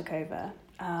Taliban took over,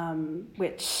 and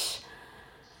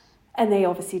they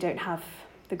obviously don't have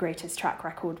the greatest track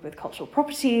record with cultural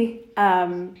property,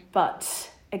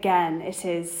 but again, it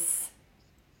is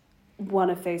one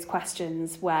of those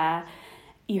questions where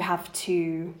you have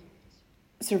to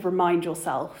sort of remind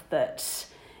yourself that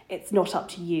it's not up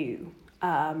to you.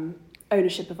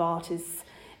 Ownership of art is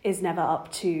never up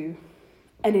to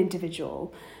an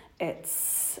individual.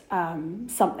 It's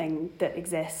something that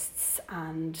exists,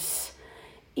 and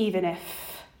even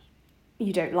if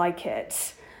you don't like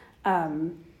it,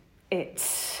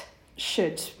 it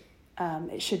should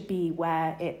be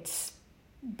where it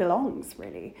belongs,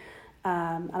 really.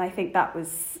 And I think that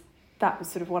was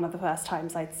sort of one of the first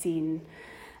times I'd seen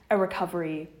a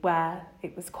recovery where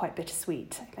it was quite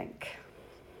bittersweet, I think.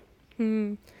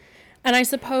 And I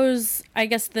suppose, I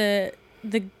guess the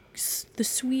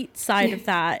sweet side of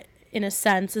that, in a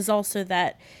sense, is also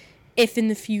that if in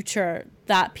the future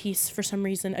that piece for some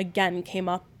reason again came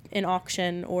up in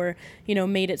auction, or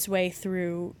made its way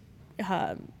through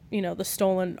the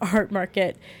stolen art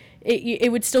market, it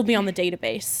would still be on the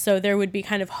database, so there would be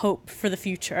kind of hope for the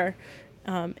future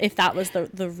if that was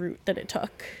the route that it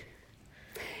took.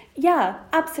 Yeah,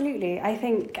 absolutely. I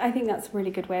think that's a really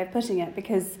good way of putting it,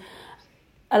 because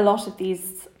a lot of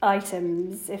these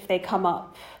items, if they come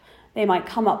up, they might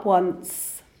come up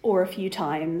once or a few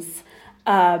times,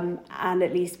 and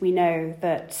at least we know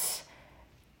that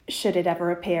should it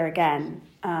ever appear again,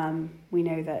 we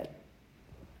know that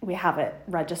we have it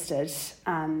registered,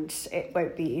 and it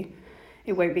won't be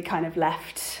kind of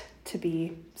left to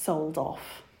be sold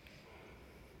off.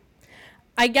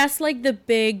 I guess the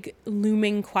big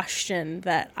looming question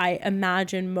that I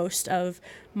imagine most of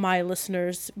my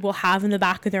listeners will have in the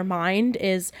back of their mind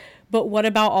is, but what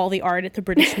about all the art at the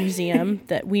British Museum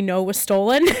that we know was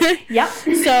stolen? Yeah.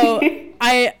 So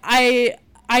I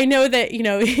I know that,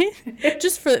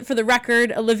 just for the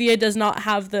record, Olivia does not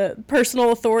have the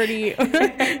personal authority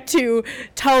to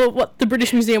tell the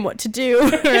British Museum what to do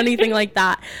or anything like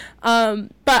that.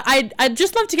 But I'd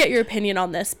just love to get your opinion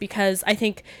on this, because I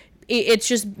think it's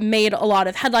just made a lot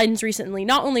of headlines recently,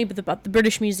 not only about the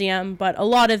British Museum, but a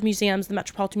lot of museums, the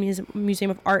Metropolitan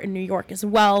Museum of Art in New York as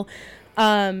well,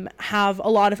 have a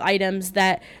lot of items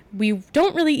that we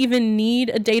don't really even need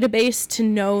a database to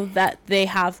know that they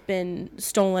have been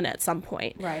stolen at some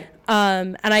point. Right.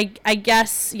 And I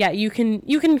guess, you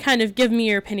can kind of give me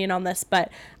your opinion on this, but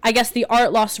I guess the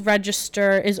Art Loss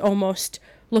Register is almost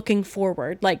looking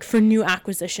forward, like for new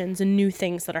acquisitions and new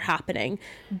things that are happening,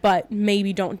 but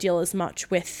maybe don't deal as much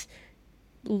with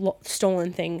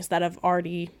stolen things that have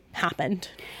already happened.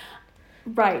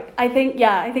 Right. I think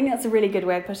that's a really good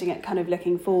way of putting it, kind of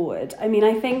looking forward. I mean,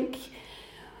 I think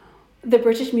the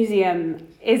British Museum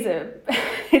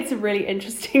it's a really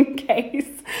interesting case.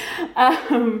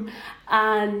 And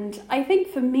I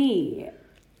think for me,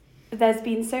 there's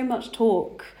been so much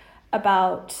talk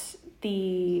about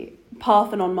the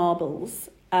Parthenon marbles.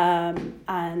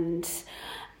 And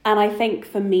I think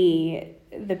for me,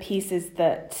 the pieces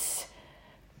that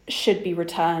should be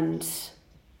returned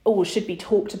or should be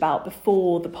talked about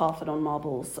before the Parthenon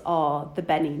marbles are the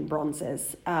Benin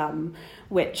bronzes,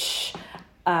 which,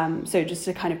 so just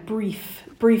a kind of brief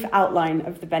outline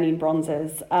of the Benin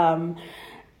bronzes.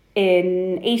 In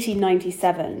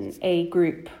 1897, a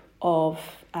group of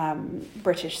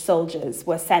British soldiers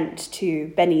were sent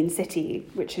to Benin City,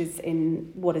 which is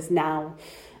in what is now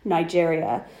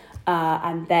Nigeria,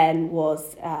 and then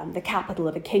was the capital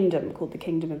of a kingdom called the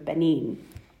Kingdom of Benin.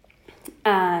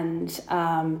 And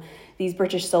these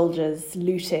British soldiers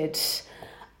looted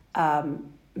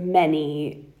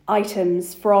many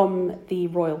items from the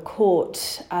royal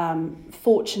court.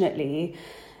 Fortunately,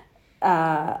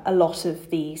 a lot of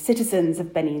the citizens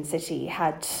of Benin City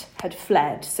had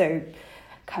fled, so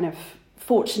kind of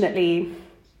fortunately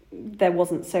there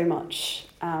wasn't so much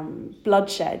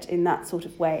bloodshed in that sort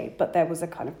of way, but there was a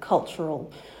kind of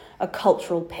cultural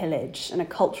pillage and a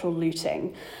cultural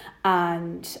looting.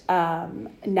 And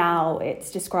now it's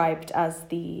described as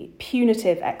the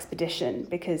punitive expedition,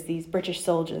 because these British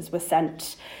soldiers were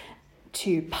sent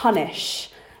to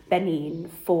punish Benin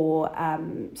for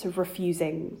sort of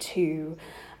refusing to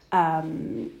have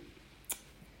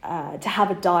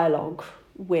a dialogue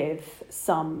with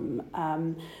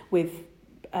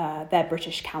their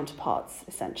British counterparts,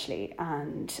 essentially,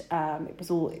 and it was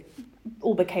all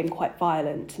became quite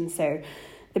violent, and so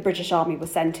the British Army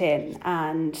was sent in,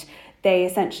 and they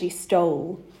essentially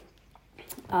stole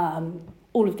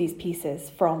all of these pieces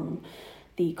from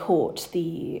the court,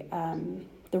 the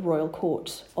royal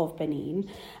court of Benin.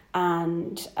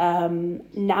 And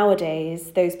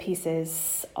nowadays, those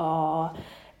pieces are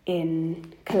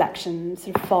in collections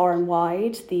sort of far and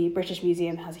wide. The British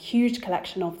Museum has a huge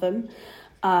collection of them.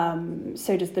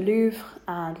 So does the Louvre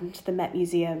and the Met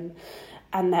Museum,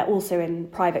 and they're also in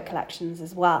private collections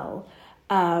as well.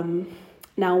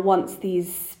 Now, once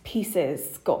these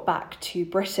pieces got back to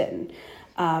Britain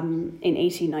in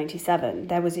 1897,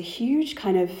 there was a huge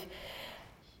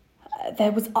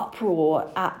there was uproar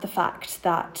at the fact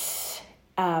that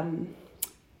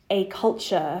a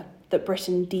culture that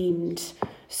Britain deemed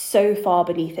so far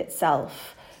beneath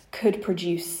itself could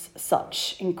produce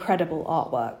such incredible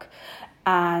artwork.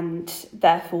 And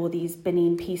therefore, these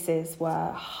Benin pieces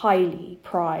were highly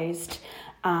prized,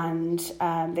 and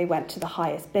they went to the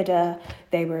highest bidder.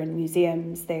 They were in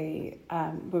museums. They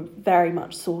were very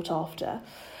much sought after.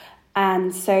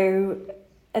 And so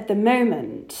at the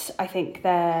moment, I think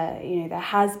there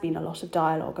has been a lot of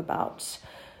dialogue about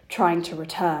trying to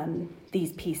return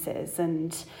these pieces,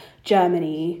 and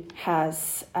Germany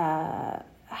has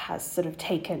sort of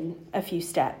taken a few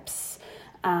steps,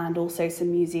 and also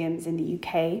some museums in the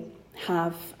UK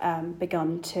have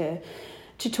begun to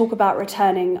talk about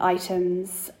returning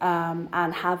items,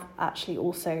 and have actually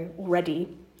also already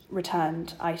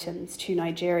returned items to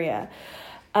Nigeria.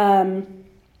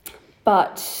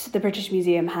 But the British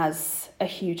Museum has a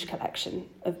huge collection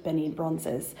of Benin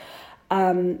bronzes.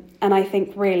 And I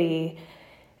think really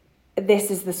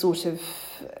this is the sort of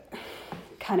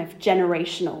kind of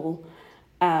generational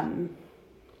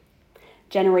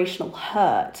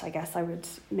hurt, I guess I would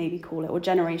maybe call it, or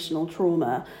generational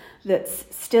trauma that's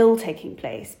still taking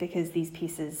place, because these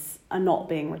pieces are not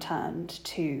being returned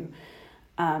to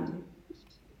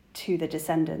the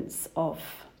descendants of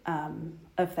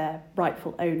their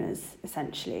rightful owners,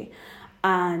 essentially.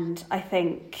 And I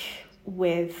think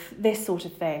with this sort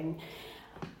of thing,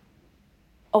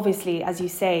 obviously, as you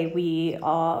say, we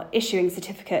are issuing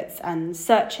certificates and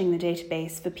searching the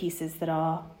database for pieces that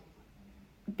are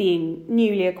being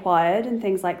newly acquired and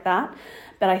things like that.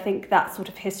 But I think that sort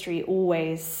of history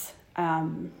always,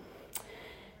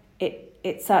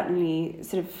 it certainly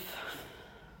sort of,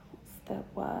 what's the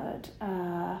word?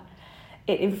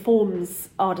 It informs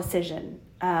our decision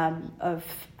of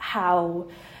how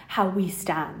we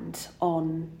stand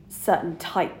on certain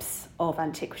types of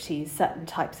antiquities, certain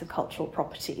types of cultural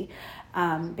property.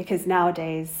 Because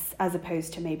nowadays, as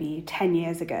opposed to maybe 10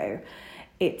 years ago,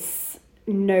 it's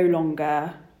no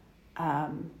longer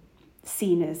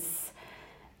seen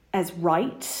as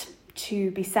right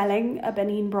to be selling a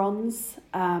Benin bronze.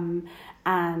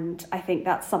 And I think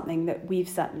that's something that we've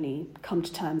certainly come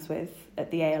to terms with at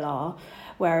the ALR,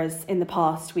 whereas in the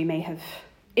past we may have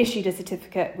issued a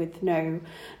certificate with no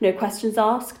questions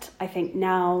asked. I think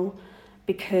now,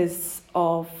 because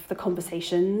of the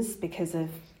conversations, because of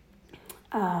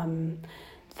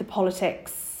the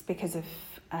politics, because of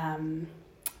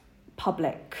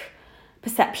public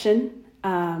perception,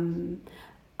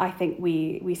 I think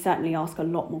we certainly ask a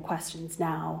lot more questions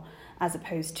now as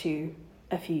opposed to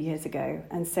a few years ago.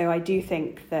 And so I do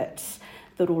think that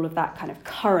all of that kind of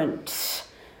current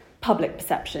public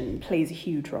perception plays a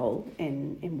huge role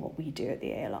in what we do at the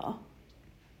ALR.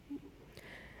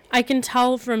 I can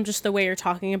tell from just the way you're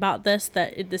talking about this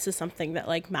that this is something that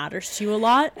like matters to you a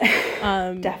lot.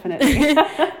 Definitely.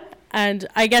 And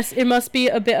I guess it must be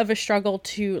a bit of a struggle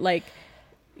to like,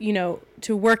 you know,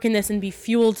 to work in this and be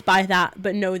fueled by that,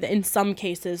 but know that in some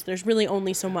cases there's really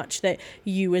only so much that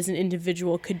you as an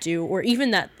individual could do, or even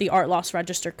that the Art Loss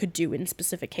Register could do in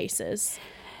specific cases.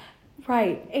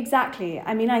 Right, exactly.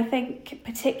 I mean, I think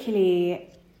particularly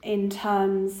in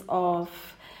terms of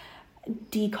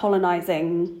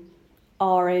decolonizing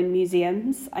our own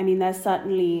museums, I mean, there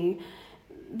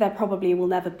probably will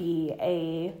never be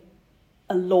a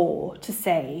law to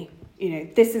say, you know,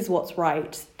 this is what's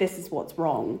right, this is what's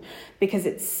wrong, because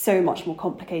it's so much more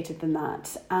complicated than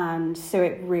that. And so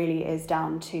it really is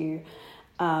down to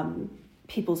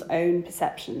people's own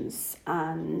perceptions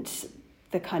and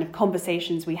the kind of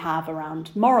conversations we have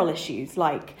around moral issues,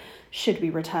 like should we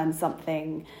return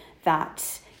something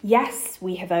that, yes,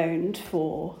 we have owned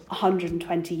for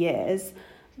 120 years,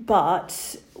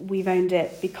 but we've owned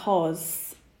it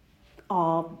because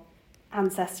our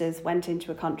ancestors went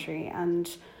into a country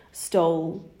and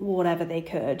stole whatever they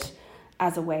could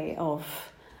as a way of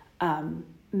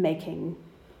making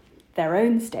their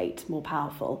own state more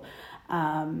powerful.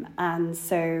 And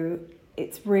so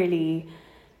it's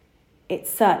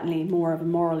certainly more of a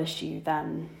moral issue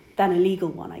than a legal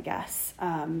one, I guess,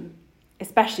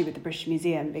 especially with the British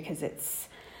Museum, because it's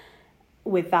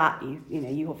with that,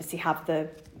 you obviously have the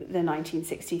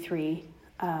 1963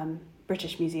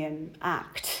 British Museum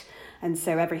Act. And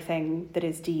so everything that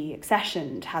is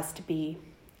deaccessioned has to be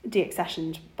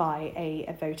deaccessioned by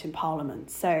a vote in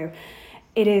Parliament. So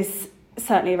it is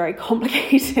certainly a very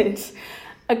complicated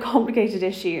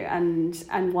issue,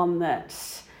 and one that,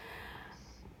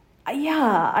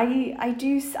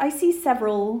 I see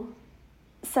several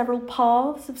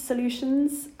paths of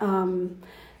solutions,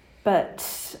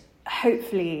 but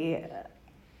hopefully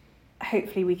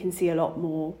we can see a lot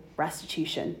more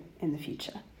restitution in the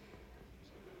future.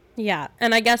 Yeah,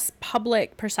 and I guess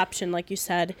public perception, like you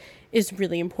said, is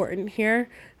really important here,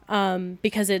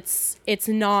 because there's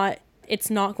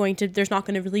not going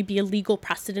to really be a legal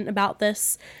precedent about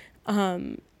this,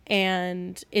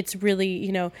 and it's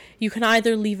really, you can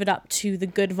either leave it up to the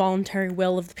good voluntary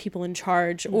will of the people in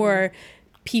charge, mm-hmm. or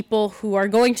people who are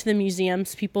going to the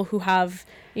museums, people who have,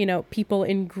 people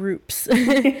in groups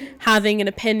having an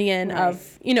opinion, right.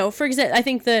 of, for example, I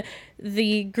think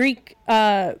the Greek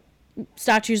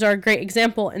statues are a great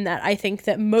example in that I think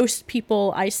that most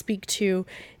people I speak to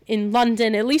in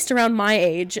London, at least around my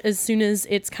age, as soon as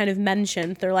it's kind of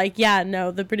mentioned, they're like, yeah,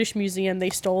 no, the British Museum, they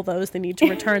stole those, they need to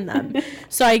return them.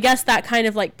 So I guess that kind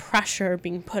of like pressure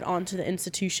being put onto the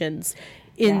institutions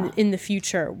in the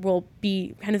future will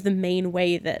be kind of the main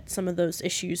way that some of those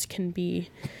issues can be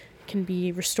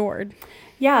restored.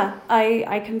 Yeah,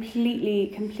 I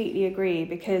completely agree,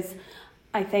 because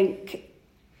I think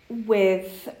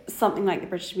with something like the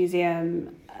British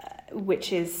Museum,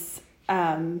 which is,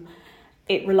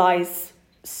 it relies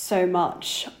so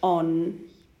much on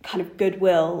kind of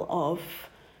goodwill of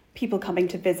people coming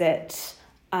to visit,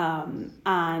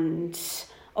 and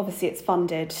obviously it's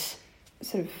funded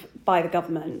sort of by the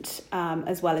government,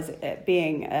 as well as it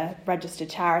being a registered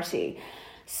charity.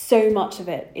 So much of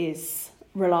it is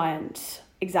reliant,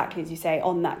 exactly as you say,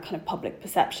 on that kind of public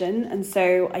perception. And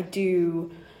so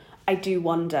I do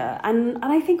wonder. And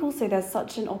I think also there's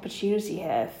such an opportunity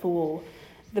here for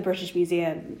the British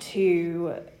Museum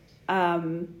to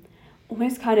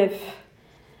almost kind of,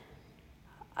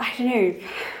 I don't know,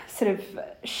 sort of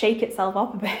shake itself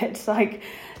up a bit. Like,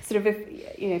 sort of,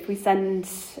 if we send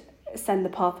the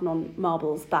Parthenon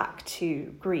marbles back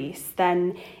to Greece,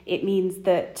 then it means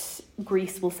that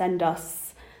Greece will send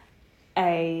us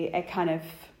a kind of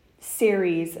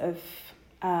series of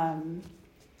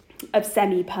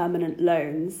semi-permanent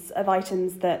loans of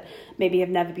items that maybe have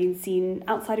never been seen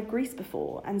outside of Greece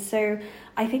before. And so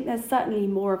I think there's certainly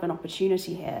more of an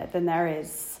opportunity here than there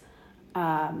is.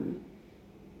 I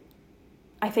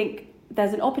think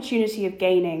there's an opportunity of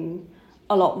gaining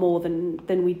a lot more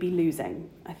than we'd be losing,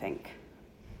 I think.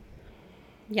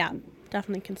 Yeah,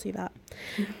 definitely can see that.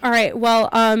 All right, well,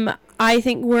 I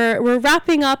think we're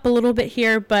wrapping up a little bit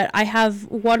here, but I have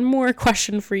one more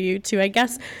question for you to, I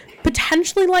guess,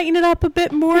 potentially lighten it up a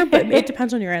bit more, but it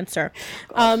depends on your answer.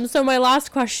 So my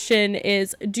last question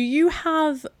is, do you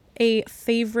have a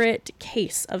favorite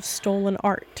case of stolen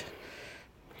art?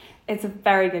 It's a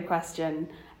very good question.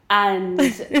 And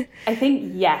I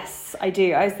think, yes, I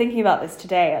do. I was thinking about this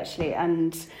today, actually,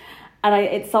 and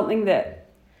it's something that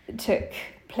took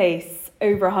place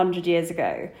over 100 years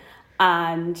ago.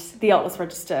 And the Atlas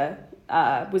Register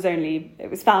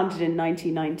it was founded in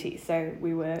 1990, so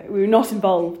we were not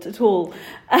involved at all.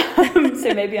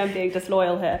 So maybe I'm being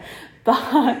disloyal here,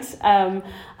 but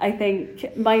I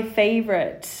think my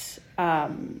favorite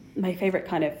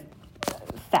kind of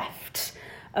theft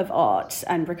of art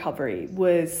and recovery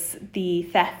was the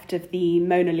theft of the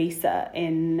Mona Lisa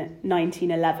in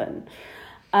 1911.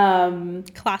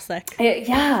 Classic.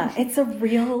 It's a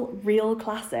real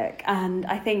classic, and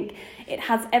I think it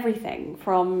has everything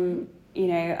from,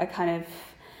 a kind of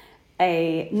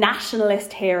a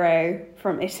nationalist hero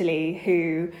from Italy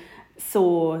who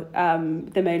saw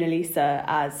the Mona Lisa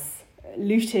as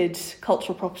looted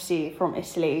cultural property from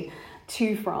Italy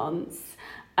to France.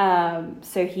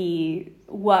 So he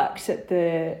worked at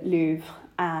the Louvre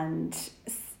and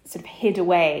sort of hid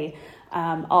away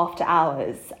after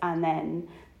hours, and then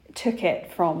took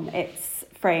it from its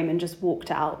frame and just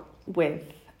walked out with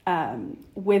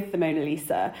the Mona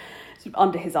Lisa sort of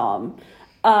under his arm,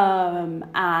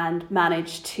 and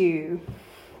managed to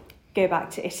go back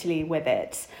to Italy with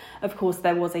it. Of course,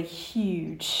 there was a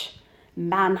huge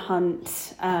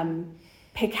manhunt.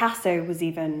 Picasso was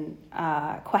even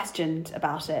questioned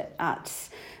about it at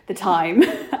the time,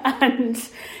 and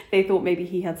they thought maybe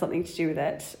he had something to do with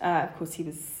it. Of course, he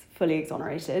was fully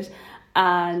exonerated.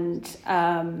 And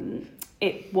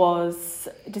it was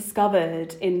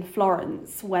discovered in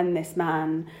Florence when this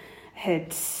man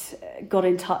had got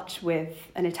in touch with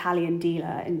an Italian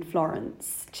dealer in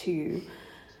Florence to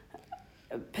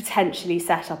potentially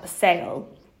set up a sale.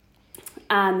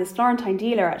 And this Florentine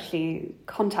dealer actually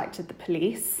contacted the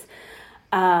police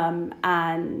and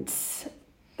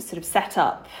sort of set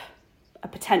up a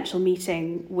potential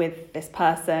meeting with this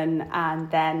person.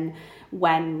 And then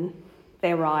when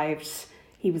they arrived,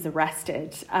 he was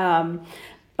arrested.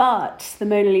 But the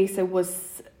Mona Lisa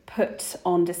was put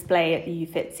on display at the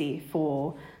Uffizi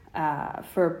for a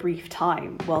brief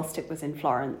time whilst it was in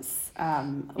Florence,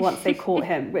 once they caught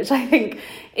him, which I think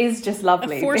is just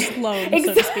lovely. A forced loan,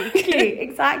 exactly, so to speak.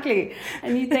 Exactly.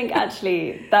 And you think,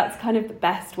 actually, that's kind of the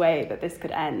best way that this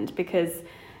could end, because,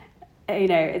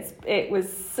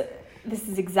 this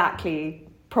is exactly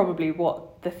probably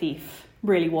what the thief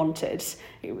really wanted.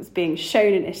 It was being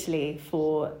shown in Italy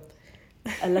for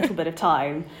a little bit of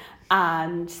time,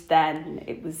 and then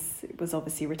it was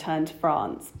obviously returned to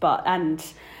France. And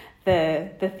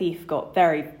the thief got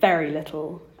very, very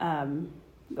little,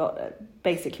 got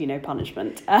basically no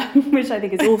punishment, which I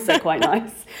think is also quite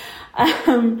nice.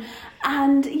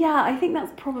 And yeah, I think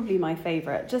that's probably my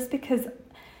favourite, just because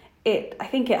I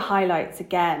think it highlights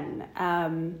again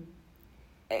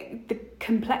the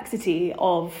complexity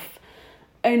of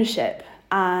ownership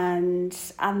and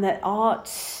that art,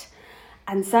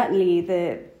 and certainly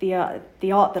the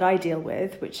art that I deal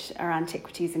with, which are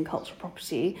antiquities and cultural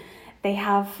property, they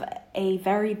have a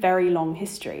very, very long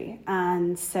history.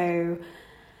 And so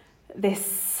the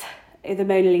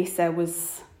Mona Lisa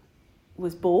was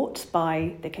bought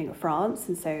by the King of France,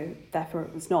 and so therefore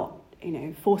it was not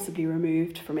forcibly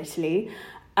removed from Italy,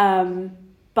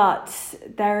 but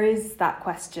there is that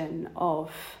question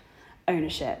of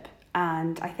ownership.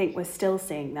 And I think we're still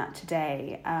seeing that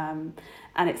today.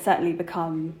 And it's certainly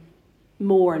become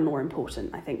more and more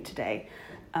important, I think, today,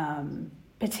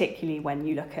 particularly when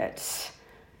you look at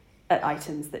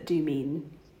items that do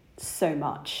mean so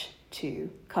much to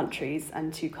countries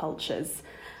and to cultures,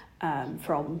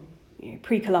 from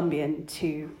pre-Columbian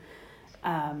to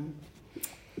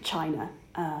China.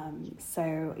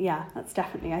 So yeah, that's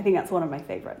definitely, I think that's one of my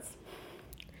favorites.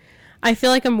 I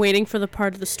feel like I'm waiting for the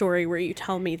part of the story where you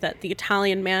tell me that the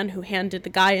Italian man who handed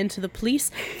the guy into the police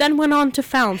then went on to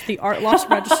found the Art Loss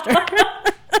Register.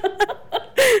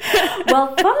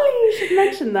 Well, funnily you should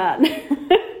mention that.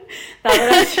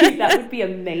 That would be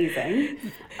amazing.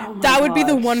 Oh my that would be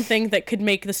the gosh. one thing that could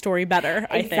make the story better,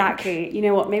 I think. Exactly. You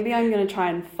know what? Maybe I'm going to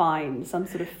try and find some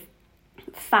sort of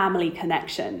family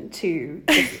connection to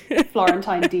this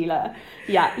Florentine dealer.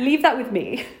 Yeah, leave that with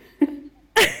me.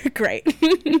 Great.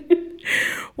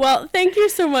 Well, thank you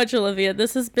so much, Olivia.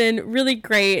 This has been really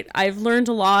great. I've learned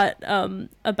a lot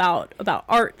about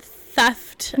art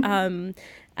theft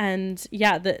and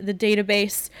yeah, the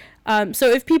database. So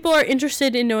if people are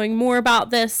interested in knowing more about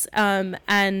this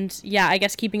and yeah, I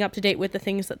guess keeping up to date with the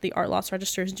things that the Art Loss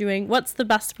Register is doing, what's the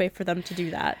best way for them to do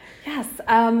that? Yes.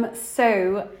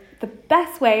 So the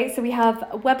best way, so we have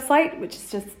a website, which is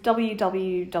just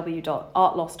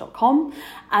www.artloss.com.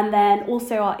 And then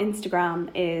also our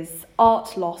Instagram is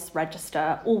Art Loss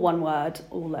Register, all one word,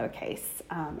 all lowercase.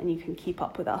 And you can keep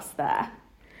up with us there.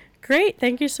 Great.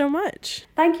 Thank you so much.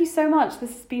 Thank you so much.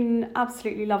 This has been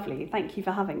absolutely lovely. Thank you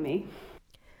for having me.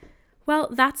 Well,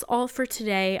 that's all for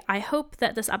today. I hope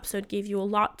that this episode gave you a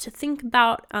lot to think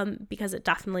about because it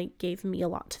definitely gave me a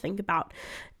lot to think about.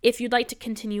 If you'd like to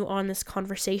continue on this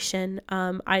conversation,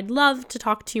 I'd love to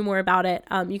talk to you more about it.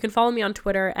 You can follow me on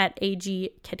Twitter at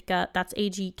agkytka. That's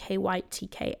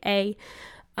AGKYTKA.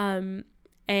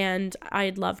 And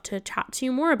I'd love to chat to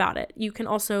you more about it. You can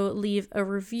also leave a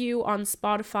review on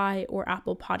Spotify or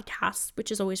Apple Podcasts,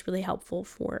 which is always really helpful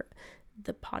for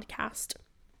the podcast.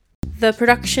 The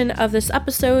production of this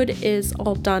episode is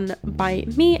all done by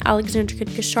me, Alexandra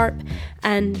Kitka-Sharp,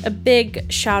 and a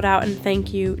big shout out and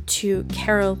thank you to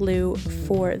Carol Liu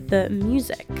for the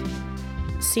music.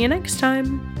 See you next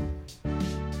time.